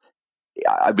 because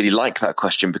I really like that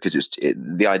question, because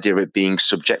the idea of it being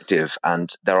subjective,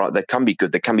 and there can be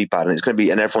good, there can be bad, and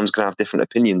everyone's going to have different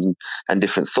opinions and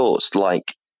different thoughts,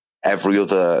 like every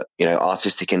other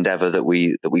artistic endeavor that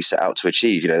we set out to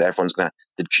achieve. Everyone's going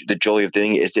to the joy of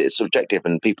doing it is that it's subjective,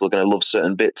 and people are going to love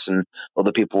certain bits and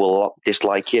other people will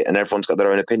dislike it, and everyone's got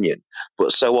their own opinion.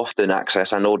 But so often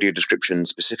Access and audio description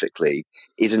specifically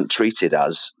isn't treated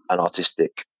as an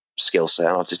artistic skill set,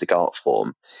 an artistic art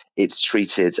form. It's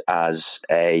treated as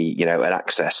an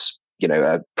access,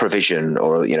 a provision,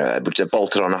 or which are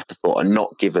bolted on afterthought and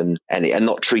not given any, and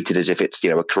not treated as if it's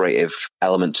a creative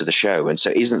element to the show, and so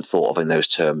isn't thought of in those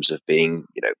terms of being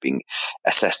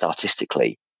assessed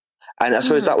artistically. And I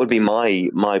suppose that would be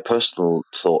my personal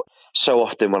thought. So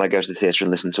often when I go to the theatre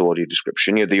and listen to audio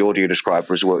description, the audio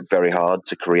describer has worked very hard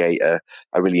to create a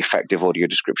really effective audio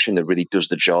description that really does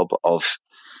the job of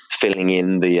filling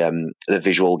in the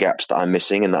visual gaps that I'm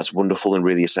missing, and that's wonderful and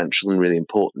really essential and really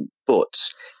important. But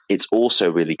it's also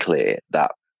really clear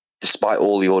that despite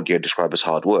all the audio describers'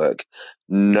 hard work,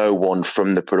 no one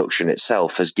from the production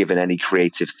itself has given any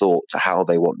creative thought to how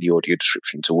they want the audio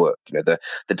description to work. The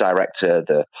director,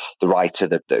 the writer,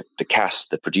 the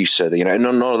cast, the producer,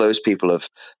 none of those people have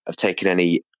taken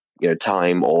any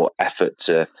time or effort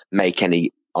to make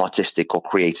any artistic or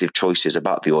creative choices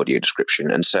about the audio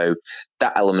description. And so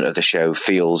that element of the show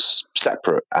feels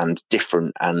separate and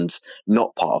different and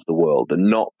not part of the world and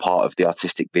not part of the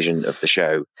artistic vision of the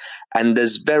show. And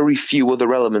there's very few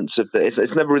other elements of the,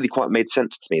 it's never really quite made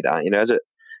sense to me that,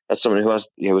 as someone who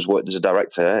has worked as a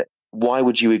director, why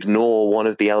would you ignore one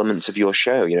of the elements of your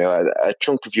show? A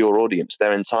chunk of your audience,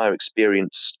 their entire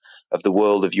experience of the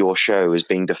world of your show is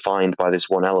being defined by this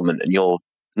one element, and you're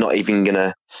not even going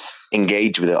to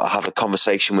engage with it or have a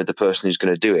conversation with the person who's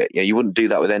going to do it. You wouldn't do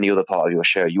that with any other part of your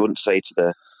show. You wouldn't say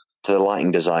to the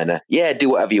lighting designer, "Yeah, do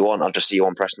whatever you want. I'll just see you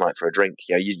on press night for a drink."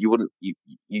 You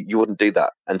wouldn't do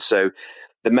that. And so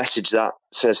the message that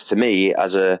says to me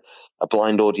as a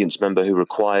blind audience member who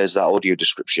requires that audio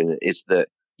description is that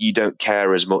you don't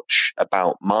care as much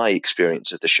about my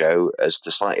experience of the show as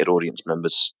the sighted audience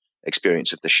members'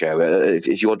 experience of the show.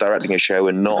 If you're directing a show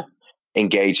and not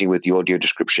engaging with the audio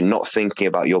description, not thinking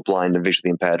about your blind and visually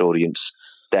impaired audience,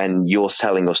 then you're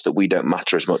telling us that we don't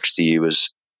matter as much to you as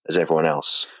everyone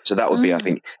else. So that would be, I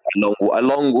think, a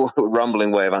long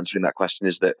rambling way of answering that question,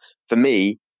 is that for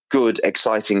me, good,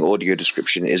 exciting audio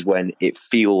description is when it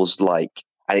feels like,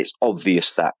 and it's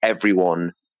obvious that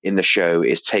everyone in the show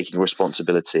is taking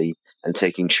responsibility and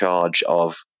taking charge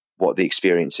of what the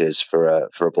experience is for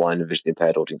a blind and visually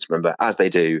impaired audience member, as they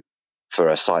do for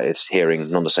a sighted,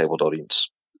 hearing, non-disabled audience.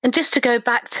 And just to go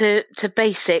back to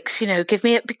basics, give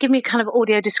me a kind of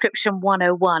audio description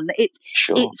 101.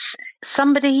 It's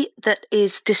somebody that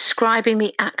is describing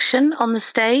the action on the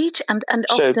stage and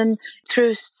often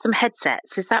through some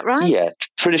headsets. Is that right? Yeah,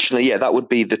 traditionally, that would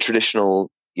be the traditional,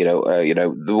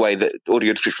 the way that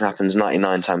audio description happens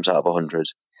 99 times out of 100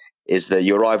 is that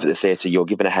you arrive at the theatre, you're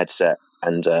given a headset,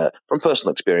 and from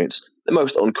personal experience, the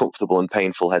most uncomfortable and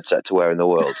painful headset to wear in the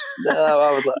world.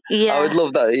 I would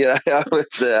love that.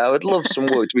 I would love some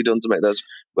work to be done to make those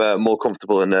more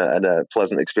comfortable and a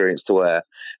pleasant experience to wear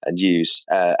and use.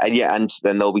 And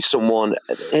then there'll be someone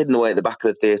hidden away at the back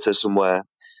of the theatre somewhere,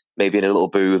 maybe in a little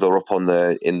booth or up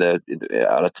in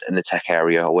the tech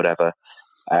area or whatever.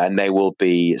 And they will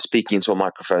be speaking into a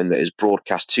microphone that is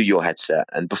broadcast to your headset.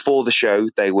 And before the show,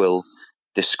 they will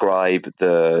describe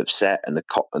the set and the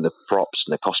props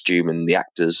and the costume and the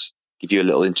actors, give you a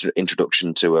little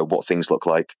introduction to what things look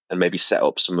like, and maybe set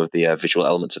up some of the visual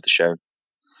elements of the show.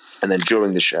 And then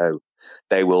during the show,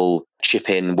 they will chip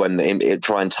in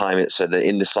try and time it so that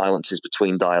in the silences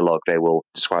between dialogue, they will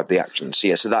describe the action.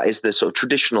 So that is the sort of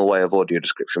traditional way of audio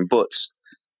description. But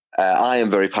I am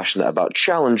very passionate about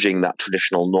challenging that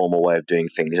traditional normal way of doing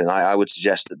things, and I would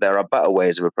suggest that there are better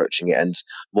ways of approaching it, and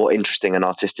more interesting and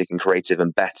artistic and creative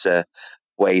and better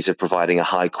ways of providing a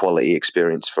high quality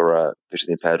experience for a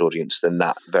visually impaired audience than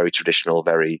that very traditional,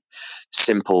 very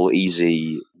simple,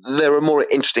 easy. There are more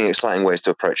interesting, exciting ways to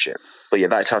approach it. But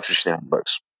that's how traditionally it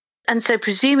works. And so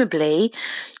presumably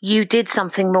you did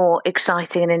something more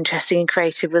exciting and interesting and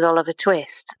creative with Oliver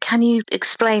Twist. Can you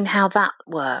explain how that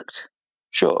worked?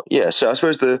 Sure. Yeah. So I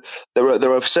suppose there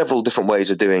are several different ways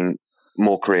of doing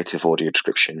more creative audio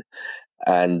description.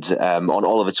 And on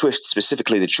Oliver Twist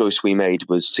specifically, the choice we made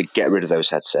was to get rid of those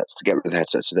headsets,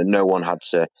 so that no one had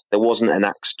to. There wasn't an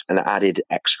added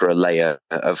extra layer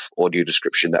of audio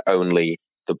description that only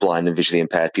the blind and visually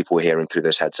impaired people were hearing through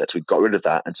those headsets. We got rid of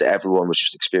that, and so everyone was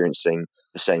just experiencing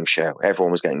the same show.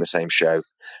 Everyone was getting the same show,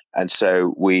 and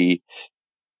so we'd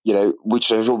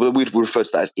refer to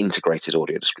that as integrated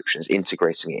audio descriptions,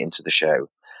 integrating it into the show.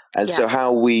 And so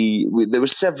how there were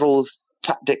several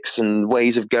tactics and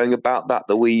ways of going about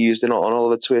that we used on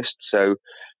Oliver Twist. So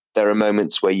there are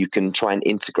moments where you can try and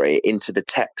integrate it into the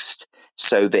text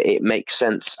so that it makes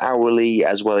sense hourly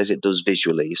as well as it does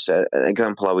visually. So an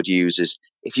example I would use is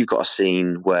if you've got a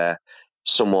scene where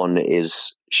someone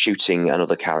is shooting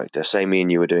another character, say me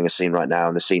and you are doing a scene right now,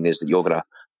 and the scene is that you're going to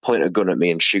point a gun at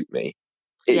me and shoot me.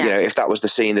 If that was the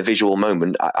scene, the visual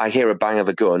moment, I hear a bang of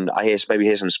a gun, maybe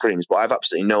hear some screams, but I have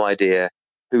absolutely no idea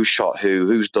who shot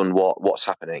who's done what's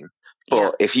happening.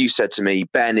 But if you said to me,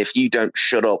 Ben, if you don't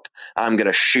shut up, I'm going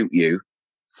to shoot you,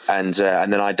 and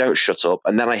then I don't shut up,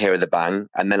 and then I hear the bang,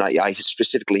 and then I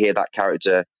specifically hear that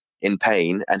character in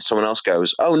pain, and someone else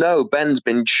goes, oh no, Ben's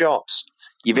been shot.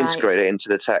 You've integrated it into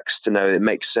the text to know it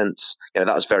makes sense. That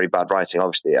was very bad writing.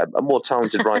 Obviously, a more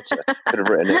talented writer could have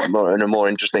written it in a more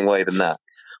interesting way than that.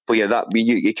 But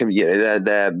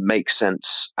that makes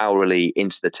sense hourly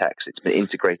into the text. It's been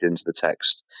integrated into the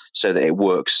text so that it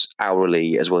works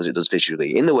hourly as well as it does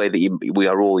visually, in the way that we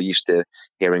are all used to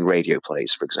hearing radio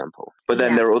plays, for example. But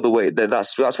then there are other ways.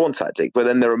 That's one tactic. But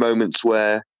then there are moments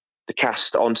where the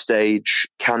cast on stage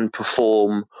can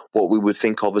perform what we would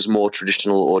think of as more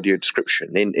traditional audio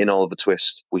description. In Oliver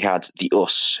Twist, we had the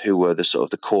Us, who were the sort of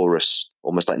the chorus,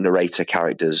 almost like narrator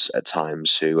characters at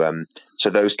times, who so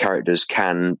those characters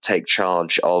can take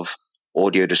charge of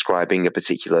audio describing a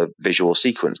particular visual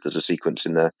sequence. There's a sequence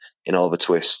in Oliver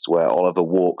Twist where Oliver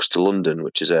walks to London,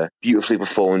 which is a beautifully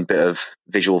performed bit of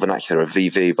visual vernacular of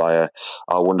VV by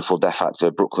our wonderful deaf actor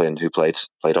Brooklyn, who played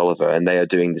Oliver, and they are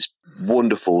doing this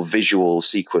wonderful visual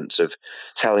sequence of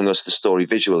telling us the story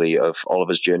visually of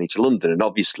Oliver's journey to London. And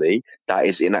obviously that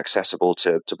is inaccessible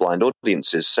to blind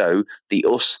audiences. So the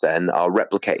Us then are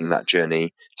replicating that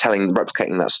journey,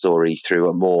 replicating that story through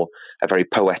a very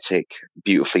poetic,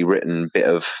 beautifully written bit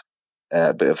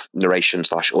of narration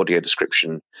 / audio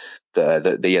description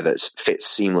that fits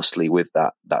seamlessly with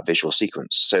that visual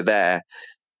sequence. So that's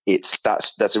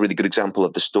a really good example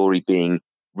of the story being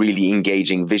really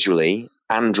engaging visually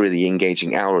and really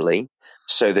engaging hourly,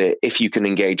 so that if you can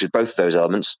engage with both of those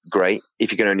elements, great. If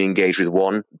you can only engage with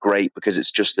one, great, because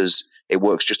it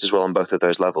works just as well on both of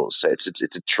those levels. So it's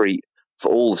a treat for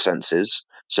all the senses,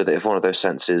 so that if one of those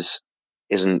senses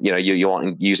isn't, you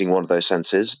aren't using one of those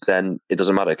senses, then it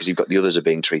doesn't matter, because you've got the others are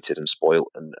being treated and spoiled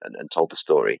and told the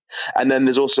story. And then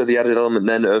there's also the added element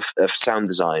then of sound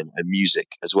design and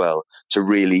music as well, to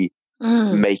really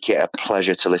make it a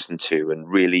pleasure to listen to and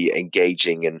really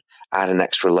engaging and add an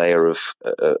extra layer of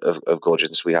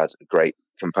gorgeousness. We had a great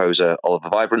composer, Oliver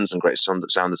Vibrans, and great sound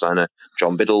designer,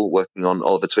 John Biddle, working on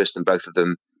Oliver Twist, and both of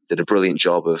them did a brilliant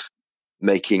job of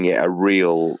making it a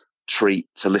real treat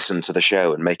to listen to the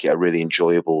show and make it a really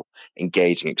enjoyable,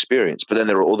 engaging experience. But then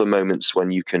there are other moments when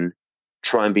you can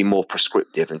try and be more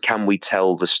prescriptive, and can we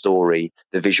tell the story,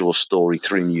 the visual story,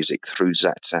 through music, through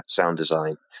sound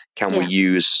design? Can we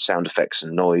use sound effects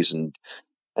and noise and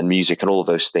music and all of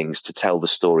those things to tell the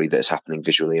story that's happening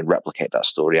visually and replicate that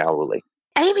story hourly?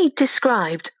 Amy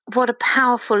described what a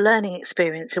powerful learning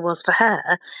experience it was for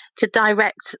her to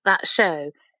direct that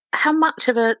show. How much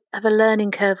of a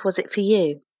learning curve was it for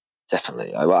you?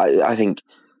 Definitely. I think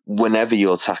whenever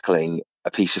you're tackling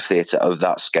a piece of theatre of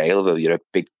that scale, of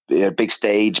big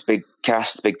stage, big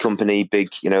cast, big company, big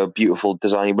beautiful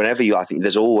design, I think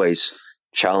there's always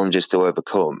challenges to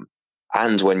overcome.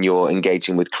 And when you're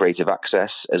engaging with creative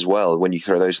access as well, when you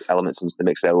throw those elements into the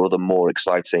mix, there are other more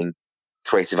exciting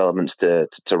creative elements to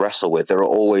wrestle with. There are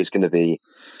always going to be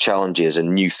challenges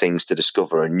and new things to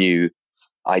discover and new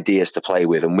ideas to play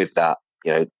with, and with that,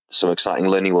 some exciting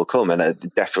learning will come.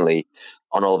 And definitely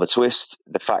on Oliver Twist,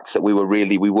 the fact that we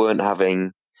weren't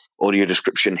having audio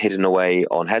description hidden away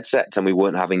on headsets, and we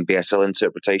weren't having BSL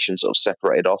interpretation sort of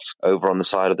separated off over on the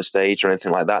side of the stage or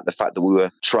anything like that. The fact that we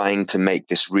were trying to make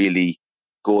this really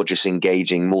gorgeous,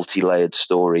 engaging, multi-layered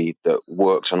story that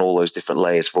works on all those different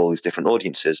layers for all these different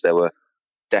audiences. There were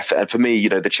and for me,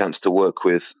 the chance to work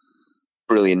with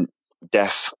brilliant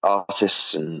deaf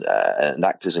artists and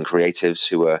actors and creatives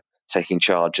who were taking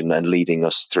charge and leading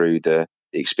us through the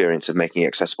experience of making it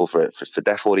accessible for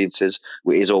deaf audiences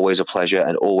is always a pleasure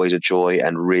and always a joy,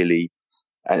 and really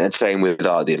And same with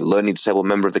the learning disabled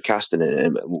member of the cast,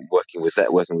 and working with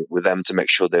them to make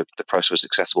sure the process was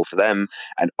accessible for them.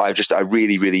 And I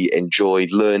really, really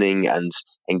enjoyed learning and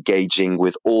engaging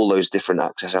with all those different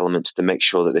access elements to make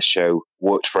sure that this show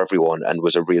worked for everyone and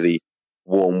was a really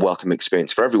warm, welcome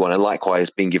experience for everyone. And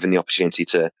likewise, being given the opportunity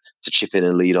to chip in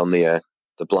and lead on the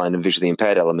blind and visually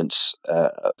impaired elements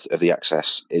of the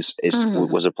access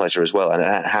was a pleasure as well.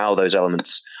 And how those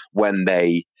elements, when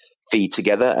they feed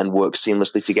together and work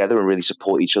seamlessly together and really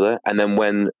support each other. And then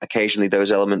when occasionally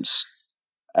those elements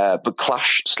but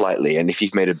clash slightly, and if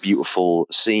you've made a beautiful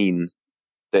scene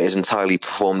that is entirely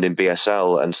performed in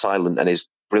BSL and silent and is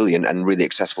brilliant and really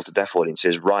accessible to deaf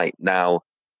audiences, right now,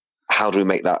 how do we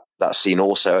make that scene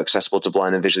also accessible to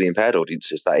blind and visually impaired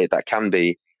audiences? That can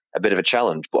be a bit of a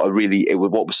challenge. But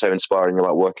what was so inspiring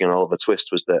about working on Oliver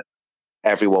Twist was that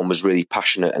everyone was really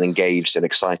passionate and engaged and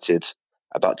excited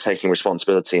about taking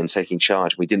responsibility and taking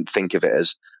charge. We didn't think of it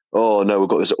as, oh no, we've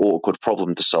got this awkward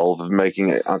problem to solve of making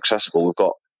it accessible. We've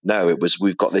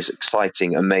got this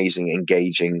exciting, amazing,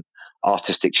 engaging,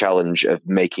 artistic challenge of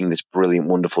making this brilliant,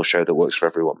 wonderful show that works for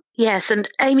everyone. Yes, and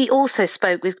Amy also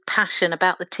spoke with passion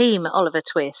about the team at Oliver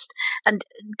Twist. And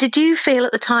did you feel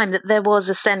at the time that there was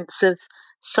a sense of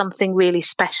something really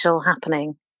special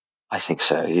happening? I think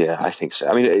so. Yeah, I think so.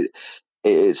 I mean,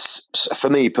 it's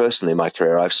for me personally in my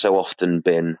career, I've so often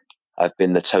been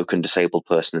the token disabled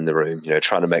person in the room,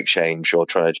 trying to make change or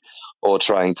just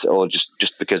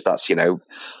because that's,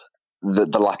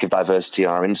 the lack of diversity in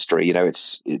our industry,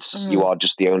 you are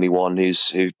just the only one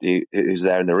who's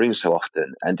there in the room so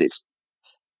often. And it's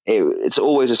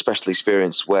always a special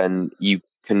experience when you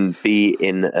can be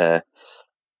in a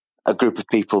group of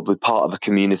people, be part of a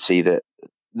community that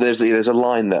there's a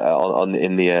line that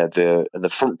in the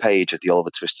front page of the Oliver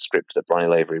Twist script that Brian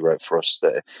Lavery wrote for us,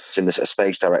 that it's in a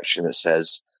stage direction that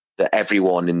says that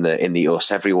everyone in the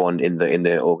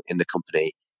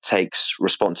company takes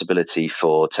responsibility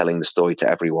for telling the story to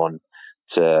everyone,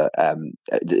 to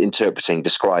interpreting,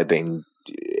 describing,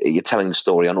 you're telling the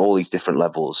story on all these different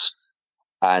levels.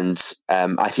 And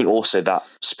I think also that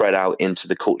spread out into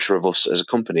the culture of us as a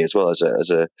company, as well as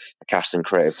a cast and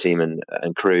creative team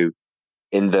and crew,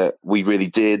 in that we really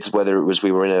did, whether it was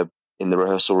we were in the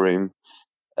rehearsal room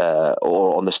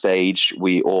or on the stage,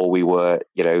 we were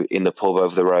in the pub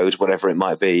over the road, whatever it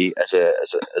might be, as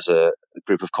a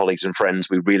group of colleagues and friends,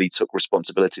 we really took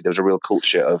responsibility. There was a real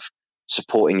culture of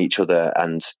supporting each other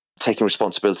and taking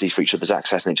responsibility for each other's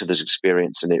access and each other's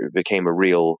experience, and it became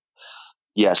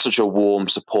such a warm,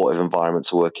 supportive environment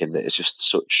to work in that it's just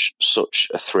such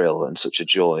a thrill and such a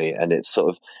joy. And it's sort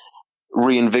of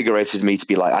reinvigorated me to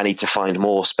be like, I need to find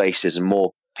more spaces and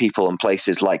more people and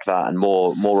places like that, and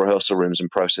more rehearsal rooms and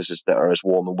processes that are as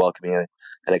warm and welcoming and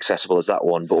accessible as that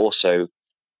one. But also,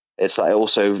 it's like it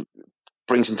also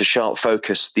brings into sharp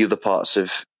focus the other parts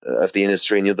of the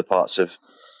industry and the other parts of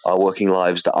our working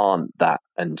lives that aren't that,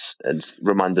 and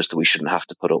remind us that we shouldn't have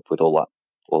to put up with all that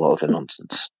other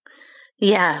nonsense.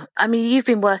 Yeah, I mean, you've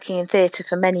been working in theatre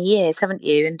for many years, haven't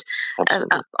you? And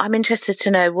I'm interested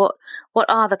to know what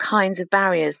are the kinds of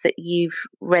barriers that you've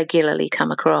regularly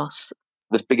come across?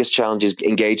 The biggest challenge is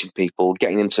engaging people,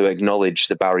 getting them to acknowledge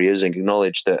the barriers and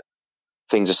acknowledge that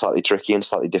things are slightly tricky and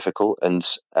slightly difficult and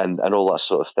all that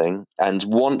sort of thing. And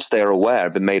once they're aware,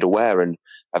 been made aware and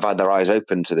have had their eyes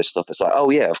open to this stuff, it's like, oh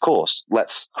yeah, of course,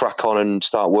 let's crack on and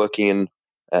start working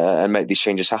and make these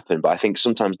changes happen. But I think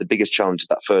sometimes the biggest challenge is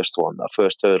that first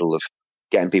hurdle of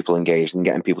getting people engaged and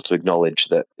getting people to acknowledge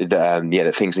that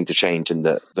things need to change, and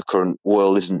that the current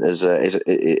world isn't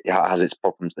it has its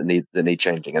problems that need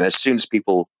changing. And as soon as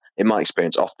people, in my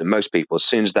experience, often most people, as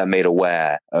soon as they're made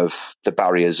aware of the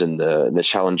barriers and the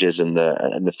challenges and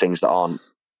the things that aren't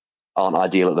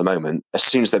ideal at the moment, as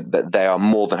soon as they are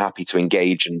more than happy to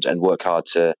engage and work hard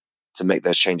to make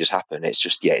those changes happen. It's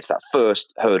just it's that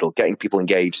first hurdle, getting people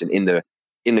engaged and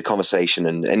in the conversation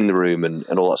and in the room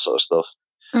and all that sort of stuff.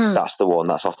 That's the one.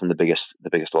 That's often the biggest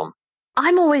one.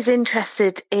 I'm always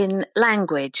interested in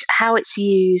language, how it's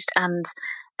used and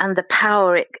the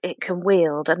power it can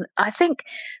wield. And I think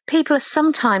people are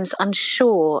sometimes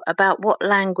unsure about what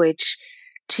language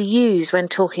to use when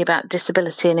talking about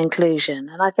disability and inclusion.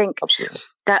 And I think absolutely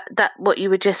that what you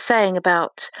were just saying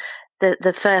about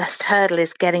the first hurdle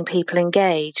is getting people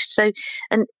engaged. So,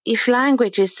 and if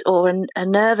language is, or a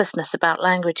nervousness about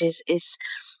language is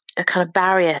a kind of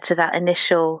barrier to that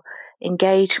initial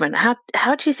engagement, how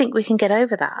do you think we can get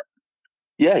over that?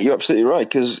 Yeah, you're absolutely right,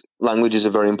 because language is a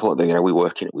very important thing. We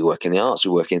work in the arts,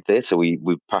 we work in theatre. We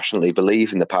passionately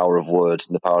believe in the power of words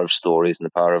and the power of stories and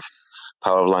the power of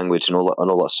language and all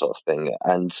that sort of thing.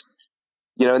 And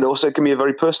and also it can be a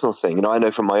very personal thing. I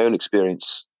know from my own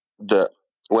experience that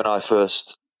when I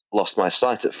first lost my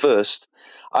sight at first,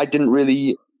 I didn't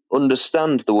really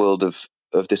understand the world of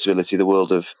disability, the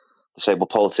world of disabled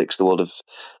politics, the world of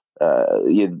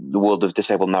the world of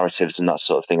disabled narratives and that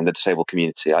sort of thing, and the disabled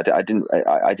community. I didn't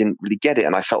really get it,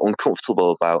 and I felt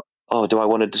uncomfortable about, do I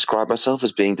want to describe myself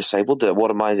as being disabled?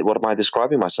 What am I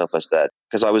describing myself as there?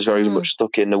 Because I was very much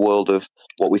stuck in the world of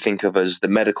what we think of as the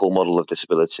medical model of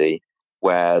disability,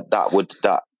 where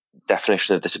that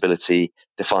definition of disability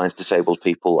defines disabled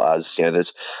people as,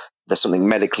 there's something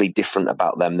medically different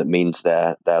about them that means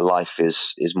their life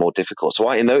is more difficult. So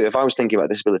if I was thinking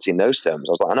about disability in those terms,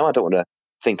 I was like, I know I don't want to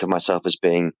think of myself as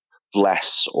being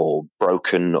less or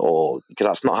broken, because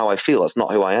that's not how I feel. That's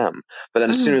not who I am. But then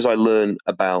as soon as I learn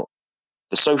about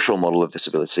the social model of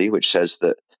disability, which says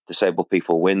that disabled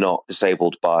people, we're not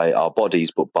disabled by our bodies,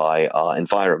 but by our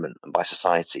environment and by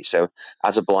society. So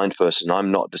as a blind person, I'm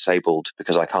not disabled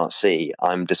because I can't see.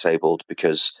 I'm disabled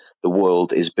because the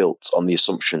world is built on the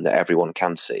assumption that everyone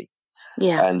can see.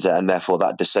 Yeah. And therefore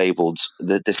that disables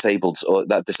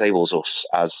us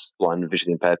as blind and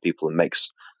visually impaired people and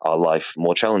makes our life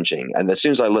more challenging. And as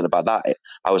soon as I learned about that,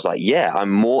 I was like,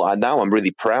 I'm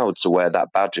really proud to wear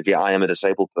that badge of, I am a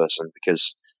disabled person,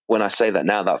 because when I say that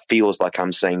now, that feels like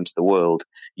I'm saying to the world,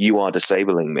 you are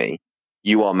disabling me.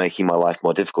 You are making my life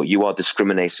more difficult. You are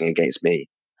discriminating against me.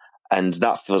 And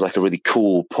that feels like a really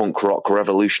cool punk rock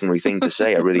revolutionary thing to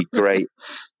say, a really great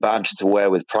badge to wear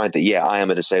with pride, that, I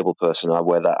am a disabled person. I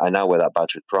now wear that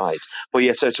badge with pride.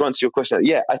 But so to answer your question,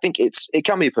 I think it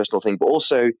can be a personal thing, but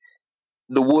also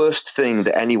the worst thing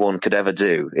that anyone could ever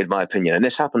do, in my opinion, and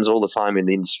this happens all the time in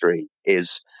the industry,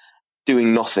 is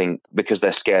doing nothing because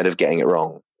they're scared of getting it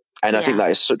wrong. And I think that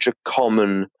is such a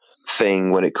common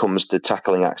thing when it comes to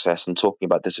tackling access and talking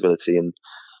about disability and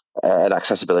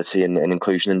accessibility and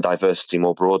inclusion and diversity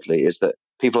more broadly, is that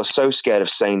people are so scared of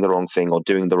saying the wrong thing or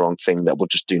doing the wrong thing that we'll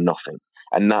just do nothing.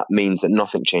 And that means that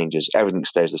nothing changes. Everything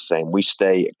stays the same. We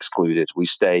stay excluded. We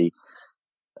stay,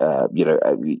 not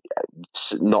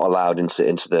allowed into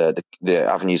the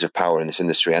avenues of power in this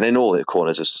industry and in all the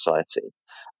corners of society.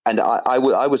 And I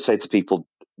would say to people,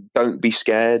 don't be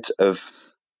scared of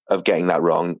getting that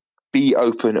wrong. Be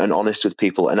open and honest with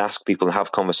people and ask people and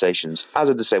have conversations. As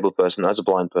a disabled person, as a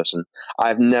blind person,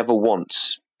 I've never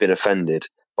once been offended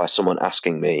by someone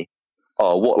asking me,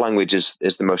 what language is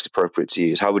the most appropriate to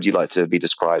use? How would you like to be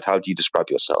described? How do you describe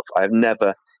yourself? I have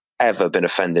never, ever been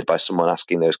offended by someone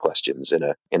asking those questions in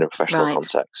a professional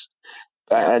context.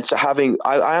 And so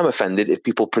I am offended if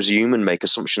people presume and make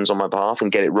assumptions on my behalf and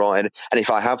get it wrong. And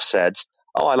if I have said,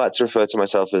 I like to refer to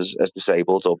myself as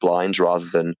disabled or blind rather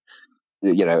than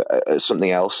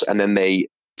something else, and then they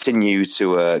continue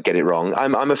to get it wrong.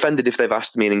 I'm offended if they've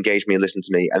asked me and engaged me and listened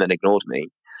to me and then ignored me.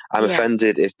 I'm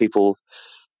offended if people,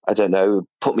 I don't know,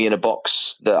 put me in a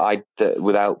box that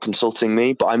without consulting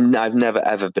me. But I've never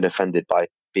ever been offended by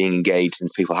being engaged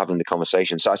and people having the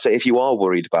conversation. So I say, if you are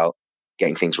worried about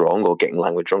getting things wrong or getting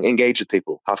language wrong, engage with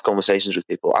people, have conversations with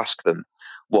people, ask them,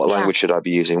 what language should I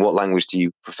be using? What language do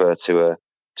you prefer to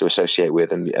associate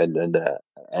with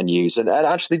and use? And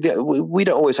actually, we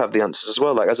don't always have the answers as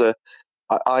well. Like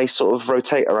I sort of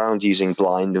rotate around using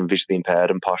blind and visually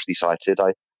impaired and partially sighted.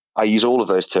 I use all of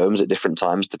those terms at different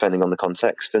times depending on the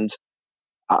context, and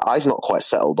I've not quite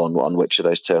settled on which of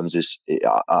those terms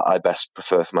I best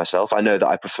prefer for myself. I know that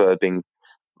I prefer being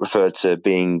referred to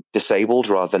being disabled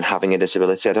rather than having a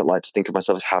disability. I don't like to think of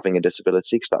myself as having a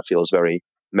disability because that feels very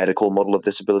medical model of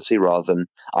disability, rather than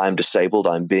I'm disabled,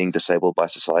 I'm being disabled by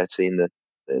society in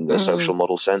the social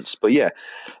model sense. But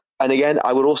and again,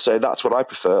 I would also, that's what I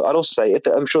prefer. I'd also say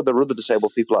I'm sure there are other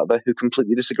disabled people out there who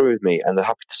completely disagree with me and are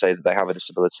happy to say that they have a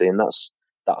disability, and that's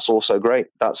also great.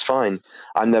 That's fine.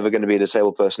 I'm never going to be a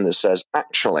disabled person that says,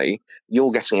 actually,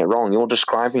 you're getting it wrong. You're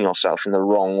describing yourself in the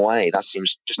wrong way. That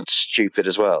seems just stupid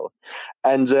as well.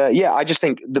 And I just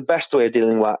think the best way of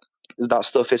dealing with that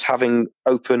stuff is having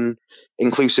open,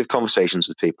 inclusive conversations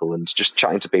with people and just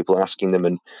chatting to people and asking them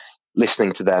and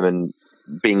listening to them and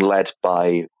being led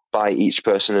by each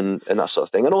person and that sort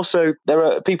of thing. And also, there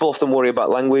are people often worry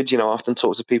about language. I often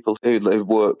talk to people who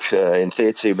work in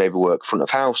theatre, who maybe work front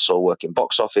of house or work in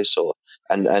box office,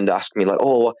 and ask me like,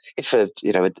 if a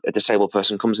disabled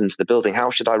person comes into the building,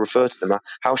 how should I refer to them?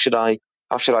 How should I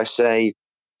say,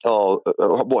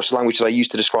 what language should I use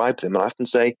to describe them? And I often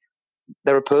say,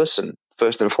 they're a person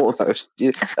first and foremost.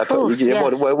 Of course,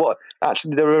 yes. What?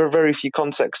 Actually, there are very few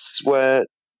contexts where.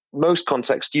 Most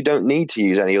contexts, you don't need to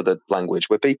use any other language.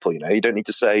 We're people, you don't need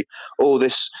to say,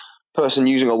 this person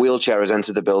using a wheelchair has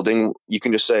entered the building, you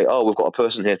can just say, "Oh, we've got a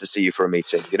person here to see you for a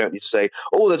meeting." You don't need to say,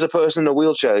 "Oh, there's a person in a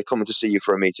wheelchair coming to see you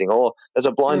for a meeting," or "There's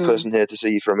a blind person here to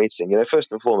see you for a meeting."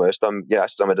 First and foremost, I'm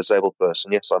a disabled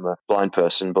person. Yes, I'm a blind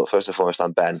person, but first and foremost,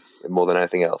 I'm Ben more than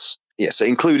anything else. Yeah, so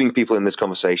including people in these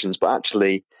conversations, but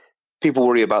actually, people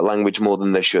worry about language more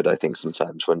than they should. I think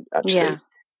sometimes when actually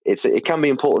it can be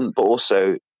important, but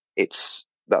also that's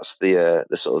the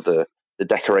sort of the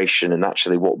decoration, and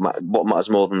actually what matters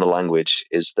more than the language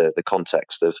is the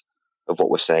context of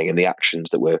what we're saying and the actions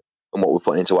and what we're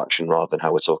putting into action rather than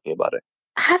how we're talking about it.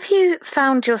 Have you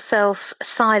found yourself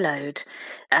siloed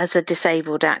as a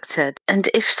disabled actor? And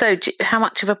if so, how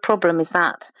much of a problem is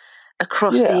that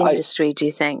across the industry, do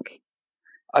you think?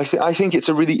 I think it's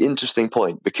a really interesting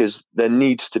point, because there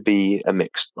needs to be a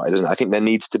mix, right? I think there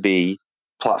needs to be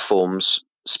platforms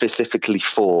specifically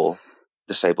for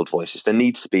disabled voices. There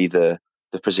needs to be the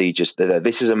procedures.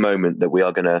 This is a moment that we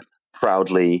are going to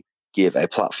proudly give a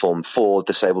platform for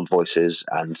disabled voices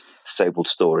and disabled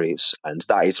stories, and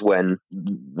that is when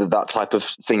that type of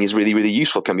thing is really, really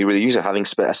useful. Can be really useful, having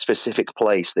a specific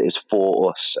place that is for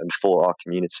us and for our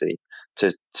community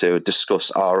to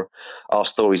discuss our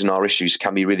stories and our issues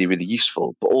can be really, really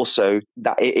useful. But also,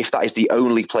 that if that is the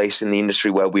only place in the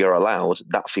industry where we are allowed,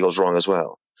 that feels wrong as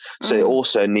well. So it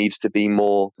also needs to be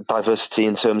more diversity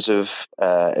in terms of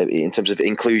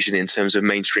inclusion, in terms of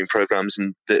mainstream programs,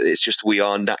 and that it's just we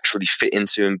are naturally fit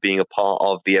into and being a part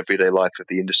of the everyday life of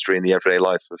the industry and the everyday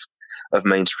life of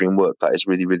mainstream work. That is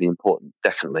really, really important.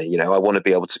 Definitely, I want to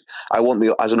be able to.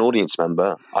 As an audience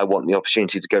member, I want the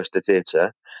opportunity to go to the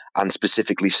theatre and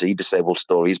specifically see disabled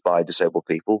stories by disabled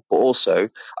people. But also,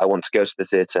 I want to go to the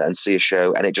theatre and see a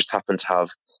show, and it just happened to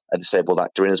have a disabled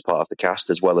actor in as part of the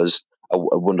cast, as well as a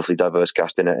wonderfully diverse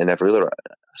cast in every other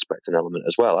aspect and element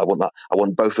as well. I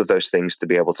want both of those things to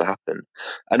be able to happen.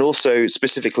 And also,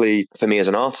 specifically for me as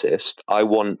an artist, I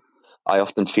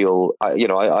often feel, I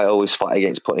always fight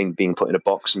against being put in a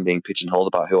box and being pigeonholed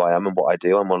about who I am and what I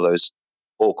do. I'm one of those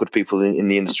awkward people in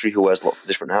the industry who wears lots of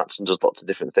different hats and does lots of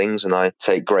different things, and I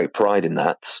take great pride in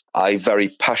that. I'm very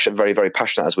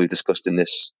passionate, as we've discussed in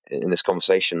this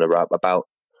conversation, about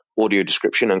audio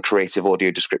description and creative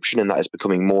audio description, and that is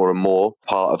becoming more and more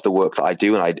part of the work that I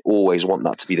do, and I always want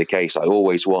that to be the case. I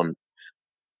always want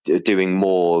doing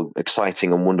more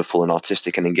exciting and wonderful and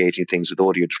artistic and engaging things with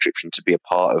audio description to be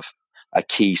a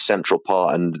key central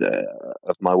part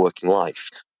of my working life.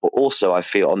 But also, I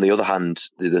feel, on the other hand,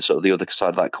 the other side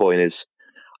of that coin is,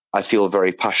 I feel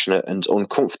very passionate and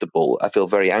uncomfortable. I feel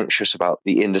very anxious about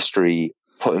the industry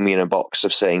putting me in a box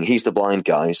of saying he's the blind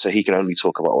guy, so he can only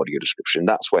talk about audio description.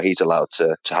 That's where he's allowed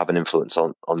to have an influence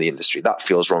on the industry. That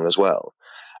feels wrong as well.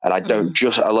 And I don't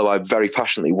although I very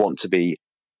passionately want to be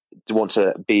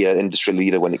an industry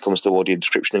leader when it comes to audio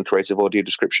description and creative audio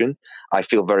description, I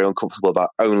feel very uncomfortable about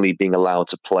only being allowed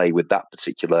to play with that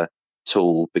particular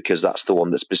tool because that's the one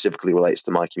that specifically relates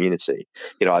to my community.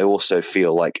 I also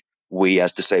feel like we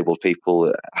as disabled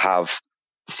people have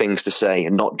things to say,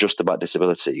 and not just about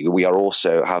disability. We are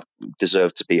also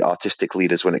deserve to be artistic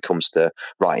leaders when it comes to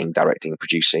writing, directing,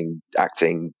 producing,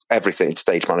 acting, everything,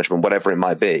 stage management, whatever it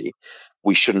might be.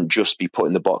 We shouldn't just be put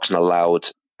in the box and allowed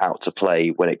out to play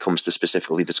when it comes to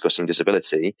specifically discussing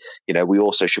disability. We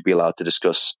also should be allowed to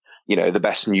discuss, the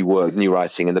best new work, new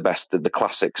writing, and the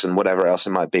classics and whatever else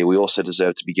it might be. We also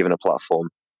deserve to be given a platform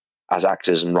as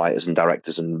actors and writers and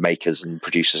directors and makers and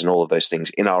producers and all of those things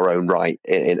in our own right,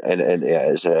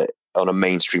 on a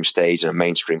mainstream stage and a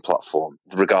mainstream platform,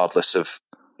 regardless of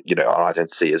our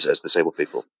identity as disabled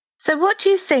people. So what do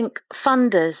you think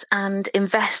funders and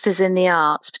investors in the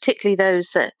arts, particularly those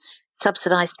that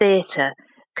subsidise theatre,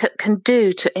 can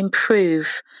do to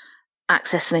improve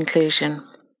access and inclusion?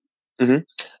 Mm-hmm.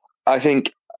 I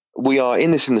think we are,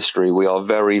 in this industry, we are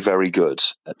very, very good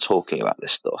at talking about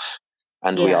this stuff.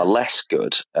 And we are less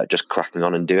good at just cracking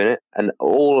on and doing it. And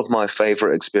all of my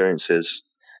favourite experiences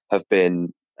have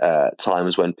been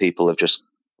times when people have just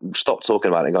stopped talking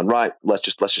about it and gone, right, let's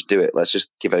just do it. Let's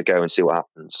just give it a go and see what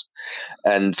happens.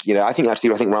 And I think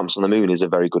Ramps on the Moon is a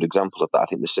very good example of that. I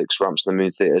think the 6 Ramps on the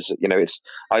Moon theatres,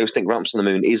 I always think Ramps on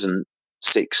the Moon isn't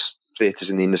 6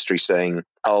 theatres in the industry saying,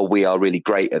 oh, we are really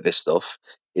great at this stuff.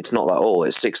 It's not that at all.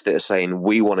 It's 6 theatres saying,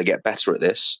 we want to get better at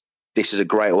this. This is a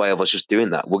great way of us just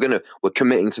doing that. We're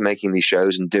committing to making these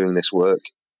shows and doing this work,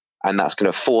 and that's going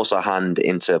to force our hand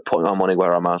into putting our money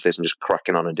where our mouth is and just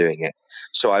cracking on and doing it.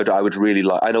 So I would really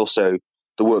like, and also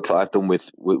the work that I've done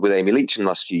with Amy Leach in the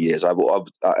last few years.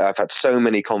 I've had so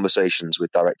many conversations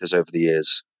with directors over the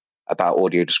years about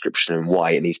audio description and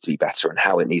why it needs to be better and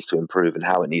how it needs to improve and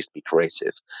how it needs to be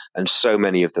creative. And so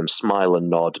many of them smile and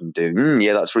nod and do,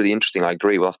 yeah, that's really interesting. I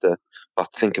agree. We'll have to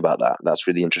think about that. That's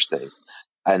really interesting.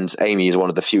 And Amy is one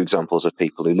of the few examples of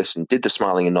people who listened, did the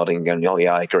smiling and nodding and going, oh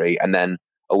yeah, I agree. And then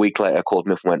a week later called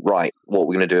me up and went, right, what are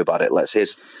we going to do about it?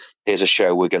 Here's a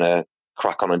show. We're going to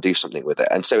crack on and do something with it.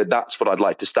 And so that's what I'd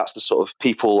like to, that's the sort of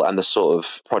people and the sort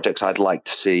of projects I'd like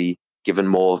to see given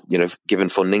more, given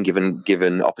funding,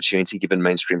 given opportunity, given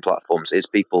mainstream platforms, is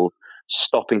people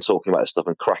stopping talking about this stuff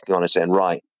and cracking on and saying,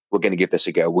 right, we're going to give this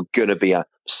a go. We're going to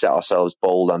set ourselves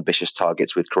bold, ambitious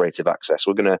targets with creative access.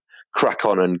 We're going to crack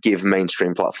on and give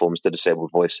mainstream platforms to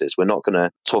disabled voices. We're not going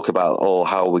to talk about,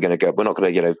 how are we going to go? We're not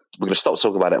going to, we're going to stop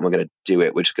talking about it and we're going to do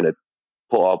it. We're just going to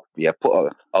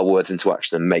put our words into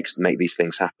action and make these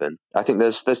things happen. I think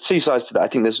there's two sides to that. I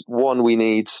think there's one, we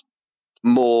need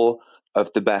more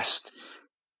of the best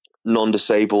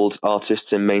non-disabled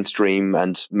artists in mainstream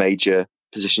and major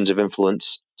positions of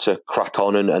influence to crack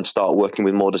on and start working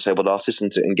with more disabled artists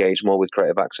and to engage more with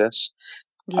creative access.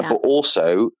 Yeah. But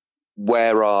also,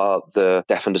 where are the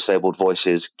deaf and disabled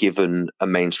voices given a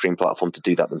mainstream platform to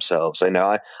do that themselves?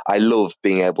 I love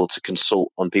being able to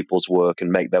consult on people's work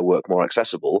and make their work more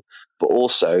accessible, but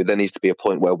also there needs to be a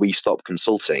point where we stop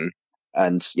consulting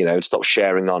and stop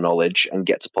sharing our knowledge and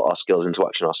get to put our skills into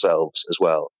action ourselves as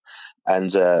well.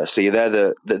 And so they're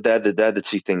the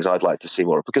two things I'd like to see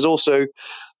more of, because also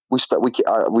we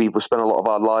spend a lot of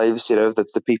our lives,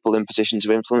 the people in positions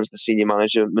of influence, the senior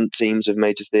management teams of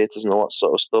major theatres and all that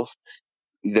sort of stuff.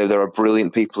 There are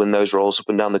brilliant people in those roles up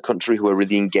and down the country who are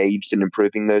really engaged in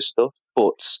improving those stuff.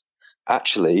 But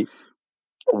actually,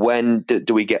 when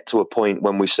do we get to a point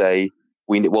when we say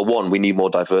we need more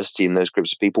diversity in those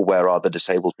groups of people? Where are the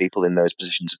disabled people in those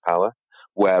positions of power?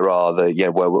 Where are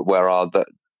the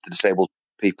disabled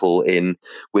people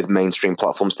with mainstream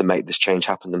platforms to make this change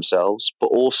happen themselves? But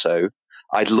also,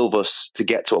 I'd love us to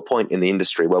get to a point in the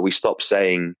industry where we stop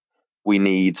saying we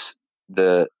need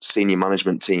the senior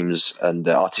management teams and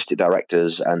the artistic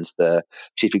directors and the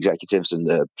chief executives and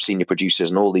the senior producers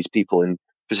and all these people in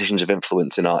positions of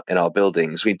influence in our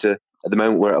buildings. We need to, at the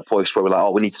moment, we're at a point where we're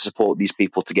like, we need to support these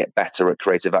people to get better at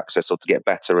creative access or to get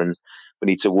better, and we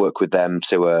need to work with them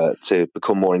to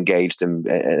become more engaged and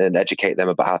educate them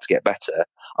about how to get better.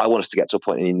 I want us to get to a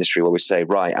point in the industry where we say,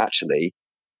 right, actually,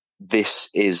 this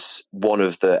is one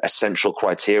of the essential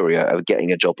criteria of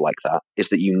getting a job like that, is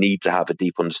that you need to have a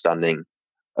deep understanding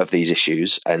of these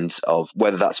issues, and of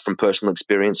whether that's from personal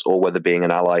experience or whether being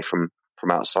an ally from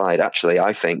outside. Actually,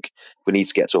 I think we need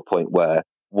to get to a point where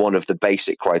one of the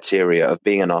basic criteria of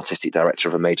being an artistic director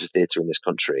of a major theatre in this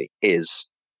country is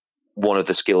one of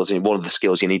the skills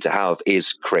you need to have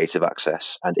is creative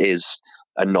access and is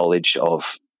a knowledge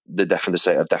of the deaf and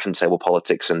disabled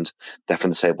politics and deaf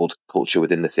and disabled culture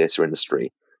within the theatre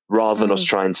industry, rather than us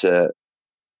trying to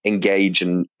engage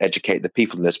and educate the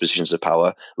people in those positions of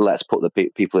power. Let's put the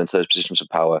people into those positions of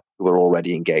power who are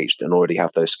already engaged and already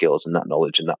have those skills and that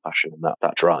knowledge and that passion and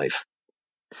that drive.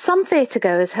 Some theatre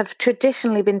goers have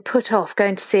traditionally been put off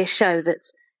going to see a show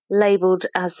that's labelled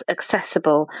as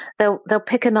accessible. They'll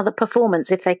pick another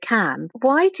performance if they can.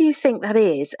 Why do you think that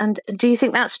is? And do you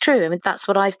think that's true? I mean, that's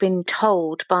what I've been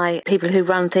told by people who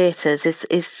run theatres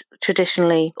is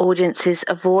traditionally audiences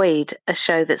avoid a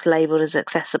show that's labelled as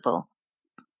accessible.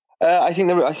 I think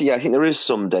there is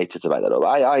some data to back that up.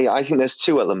 I think there's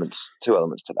two elements to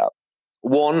that.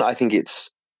 One, I think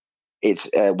it's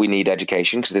we need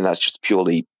education, because I think that's just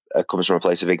purely comes from a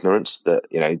place of ignorance that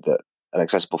that an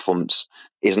accessible performance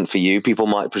isn't for you. People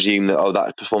might presume that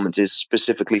that performance is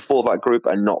specifically for that group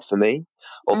and not for me,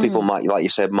 or people might, like you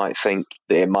said, might think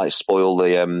that it might spoil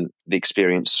the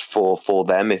experience for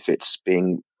them if it's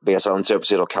being BSL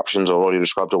interpreted or captioned or audio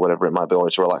described or whatever it might be, or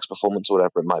it's a relaxed performance or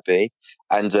whatever it might be.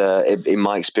 And in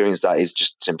my experience, that is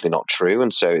just simply not true.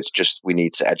 And so it's just, we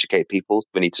need to educate people.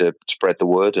 We need to spread the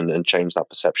word and change that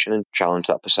perception and challenge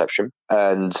that perception.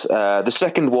 And the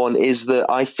second one is that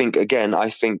I think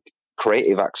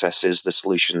creative access is the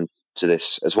solution to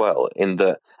this as well, in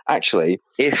that actually,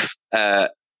 if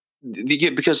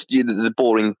because the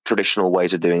boring traditional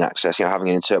ways of doing access, having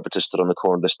an interpreter stood on the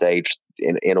corner of the stage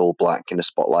in all black in a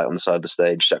spotlight on the side of the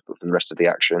stage, separate from the rest of the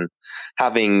action,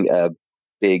 having a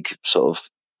big sort of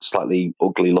slightly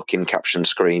ugly looking caption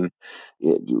screen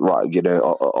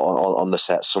on the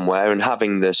set somewhere, and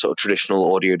having the sort of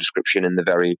traditional audio description in the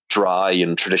very dry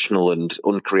and traditional and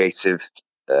uncreative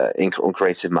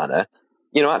manner,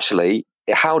 actually,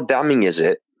 how damning is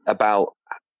it about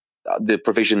the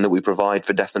provision that we provide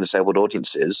for deaf and disabled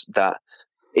audiences that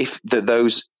if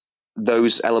those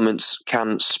those elements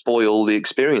can spoil the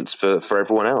experience for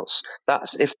everyone else.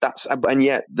 And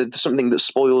yet something that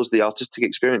spoils the artistic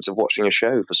experience of watching a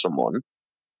show for someone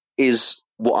is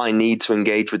what I need to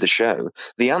engage with the show.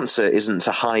 The answer isn't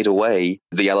to hide away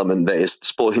the element that is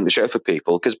spoiling the show for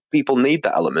people, because people need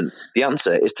that element. The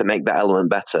answer is to make that element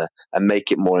better and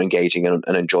make it more engaging and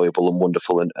enjoyable and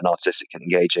wonderful and artistic and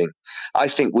engaging. I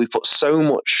think we put so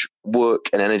much work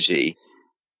and energy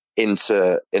in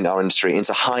our industry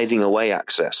into hiding away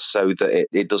access so that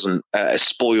it doesn't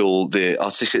spoil the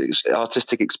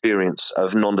artistic experience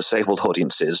of non-disabled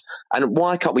audiences. And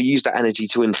why can't we use that energy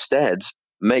to instead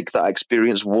make that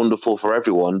experience wonderful for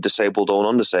everyone, disabled or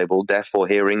non-disabled, deaf or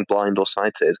hearing, blind or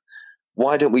sighted?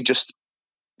 Why don't we just?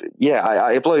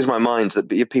 Yeah, it blows my mind that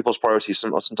people's priorities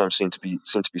sometimes seem to be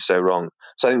so wrong.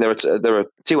 So I think there are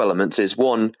two elements. Is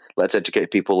one, let's educate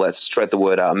people, let's spread the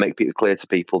word out and make it clear to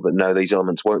people that no, these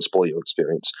elements won't spoil your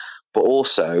experience. But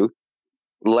also,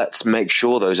 let's make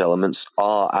sure those elements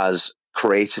are as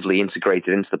creatively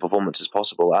integrated into the performance as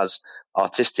possible, as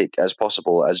artistic as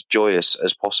possible, as joyous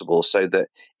as possible, so that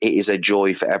it is a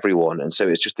joy for everyone. And so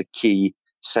it's just a key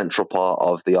central part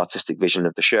of the artistic vision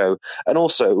of the show. And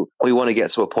also, we want to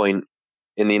get to a point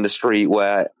in the industry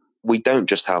where we don't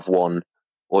just have one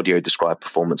audio described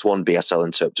performance, one BSL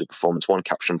interpreted performance, one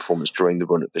caption performance during the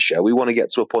run of the show. We want to get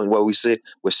to a point where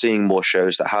we're seeing more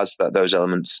shows that has those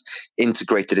elements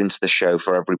integrated into the show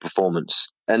for every performance.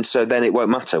 And so then it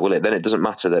won't matter, will it? Then it doesn't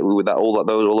matter that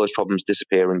all those problems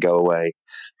disappear and go away.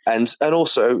 And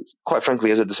also, quite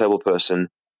frankly, as a disabled person,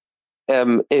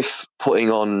 if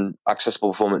putting on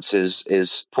accessible performances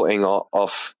is putting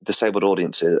off non-disabled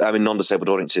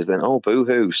audiences, then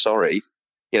boo-hoo, sorry.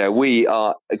 We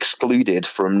are excluded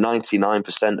from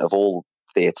 99% of all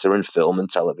theatre and film and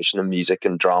television and music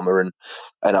and drama and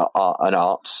art and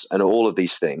arts and all of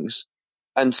these things.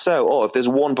 And so, if there's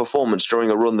one performance during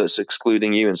a run that's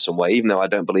excluding you in some way, even though I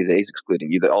don't believe it is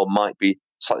excluding you, that might be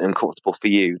slightly uncomfortable for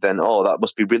you, then that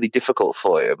must be really difficult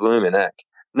for you. Blooming heck.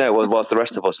 No, whilst the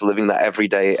rest of us are living that every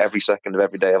day, every second of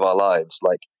every day of our lives,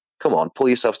 like, come on, pull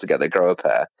yourselves together, grow a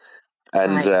pair,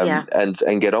 and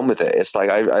get on with it. It's like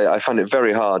I find it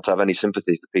very hard to have any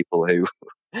sympathy for people who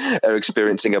are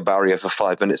experiencing a barrier for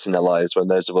 5 minutes in their lives, when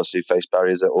those of us who face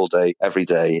barriers all day, every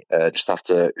day, just have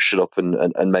to shut up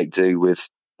and make do with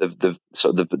the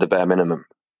sort of the bare minimum.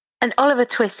 And Oliver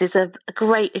Twist is a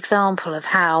great example of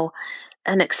how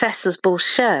an accessible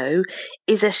show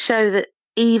is a show that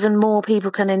even more people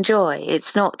can enjoy.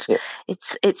 It's not. Yeah.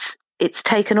 It's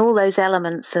taken all those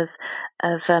elements of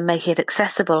making it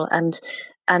accessible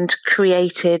and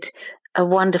created a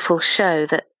wonderful show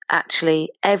that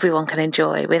actually everyone can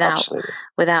enjoy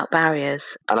without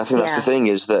barriers. And I think that's the thing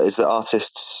is that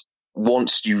artists,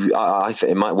 once when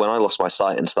I lost my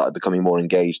sight and started becoming more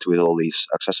engaged with all these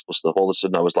accessible stuff, all of a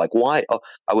sudden I was like, why?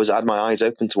 I had my eyes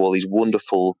open to all these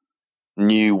wonderful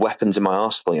new weapons in my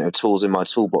arsenal, tools in my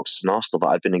toolbox as an arsenal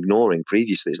that I'd been ignoring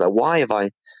previously. It's like, why have I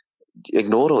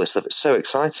ignored all this stuff? It's so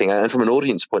exciting. And from an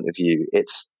audience point of view,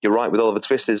 you're right with Oliver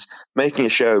Twist, is making a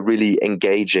show really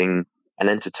engaging and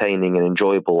entertaining and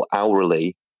enjoyable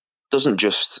hourly doesn't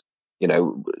just,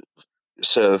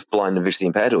 serve blind and visually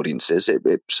impaired audiences.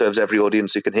 It serves every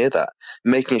audience who can hear that.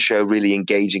 Making a show really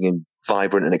engaging and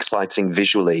vibrant and exciting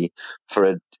visually for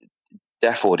a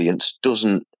deaf audience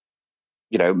doesn't,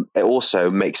 it also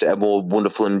makes it a more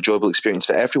wonderful and enjoyable experience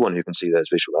for everyone who can see those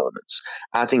visual elements.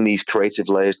 Adding these creative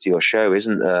layers to your show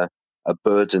isn't a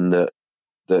burden that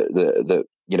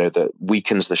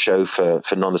weakens the show for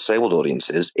non-disabled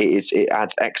audiences. It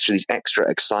adds these extra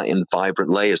exciting,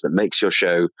 vibrant layers that makes your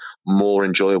show more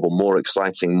enjoyable, more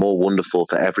exciting, more wonderful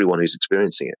for everyone who's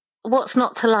experiencing it. What's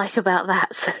not to like about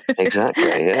that? Exactly,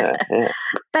 yeah.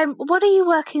 Ben, what are you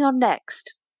working on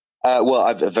next? Well,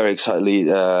 I've very excitedly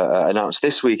announced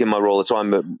this week in my role. So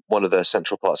I'm one of the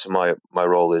central parts of my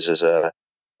role is as a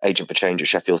agent for change at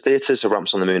Sheffield Theatres, so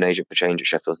Ramps on the Moon agent for change at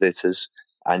Sheffield Theatres,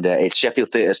 and it's Sheffield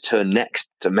Theatres' turn next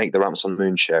to make the Ramps on the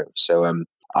Moon show. So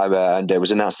and it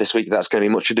was announced this week that's going to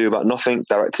be Much Ado About Nothing,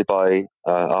 directed by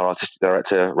our artistic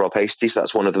director Rob Hasty. So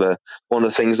that's one of the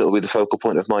things that will be the focal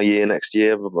point of my year next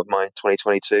year, of my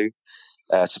 2022.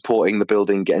 Supporting the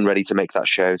building, getting ready to make that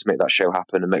show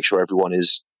happen, and make sure everyone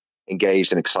is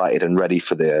engaged and excited and ready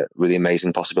for the really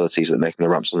amazing possibilities that making the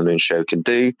Ramps on the Moon show can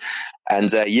do.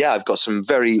 And I've got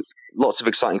lots of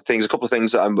exciting things. A couple of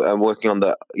things that I'm working on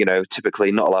that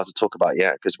typically not allowed to talk about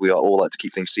yet, because we are all like to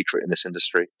keep things secret in this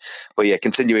industry. But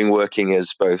continuing working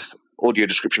as both audio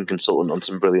description consultant on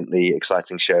some brilliantly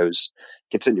exciting shows,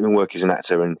 continuing work as an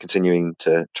actor, and continuing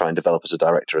to try and develop as a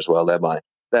director as well.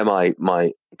 They're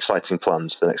my exciting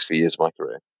plans for the next few years of my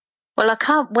career. Well, I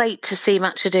can't wait to see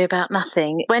Much Ado About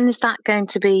Nothing. When is that going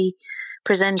to be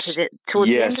presented? Towards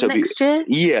the end of next year?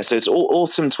 Yeah, so it's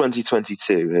autumn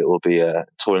 2022. It will be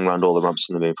touring around all the Ramps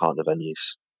in the Moon partner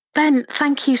venues. Ben,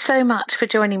 thank you so much for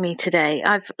joining me today.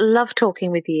 I've loved talking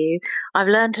with you. I've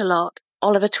learned a lot.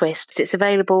 Oliver Twist. It's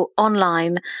available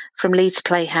online from Leeds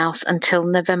Playhouse until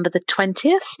November the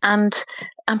 20th. And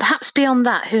perhaps beyond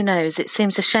that, who knows? It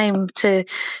seems a shame to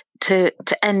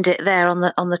end it there on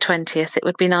the 20th. It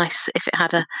would be nice if it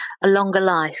had a longer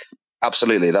life.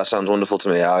 Absolutely. That sounds wonderful to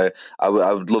me. I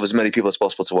would love as many people as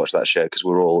possible to watch that show because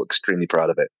we're all extremely proud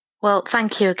of it. Well,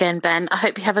 thank you again, Ben. I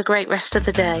hope you have a great rest of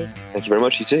the day. Thank you very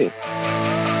much. You too.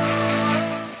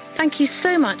 Thank you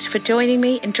so much for joining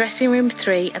me in Dressing Room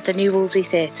 3 at the New Wolsey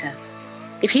Theatre.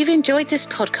 If you've enjoyed this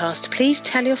podcast, please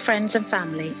tell your friends and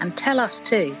family, and tell us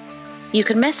too. You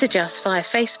can message us via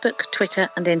Facebook, Twitter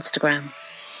and Instagram.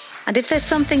 And if there's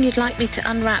something you'd like me to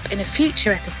unwrap in a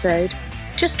future episode,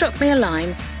 just drop me a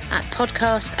line at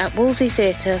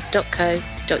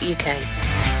podcast@wolseytheatre.co.uk.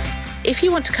 If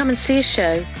you want to come and see a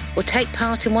show or take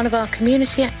part in one of our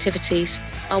community activities,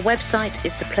 our website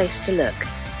is the place to look.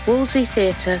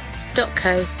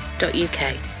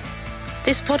 wolseytheatre.co.uk.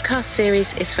 This podcast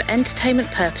series is for entertainment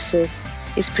purposes,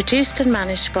 is produced and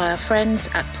managed by our friends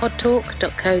at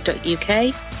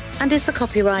podtalk.co.uk and is the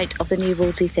copyright of the New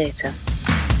Wolsey Theatre.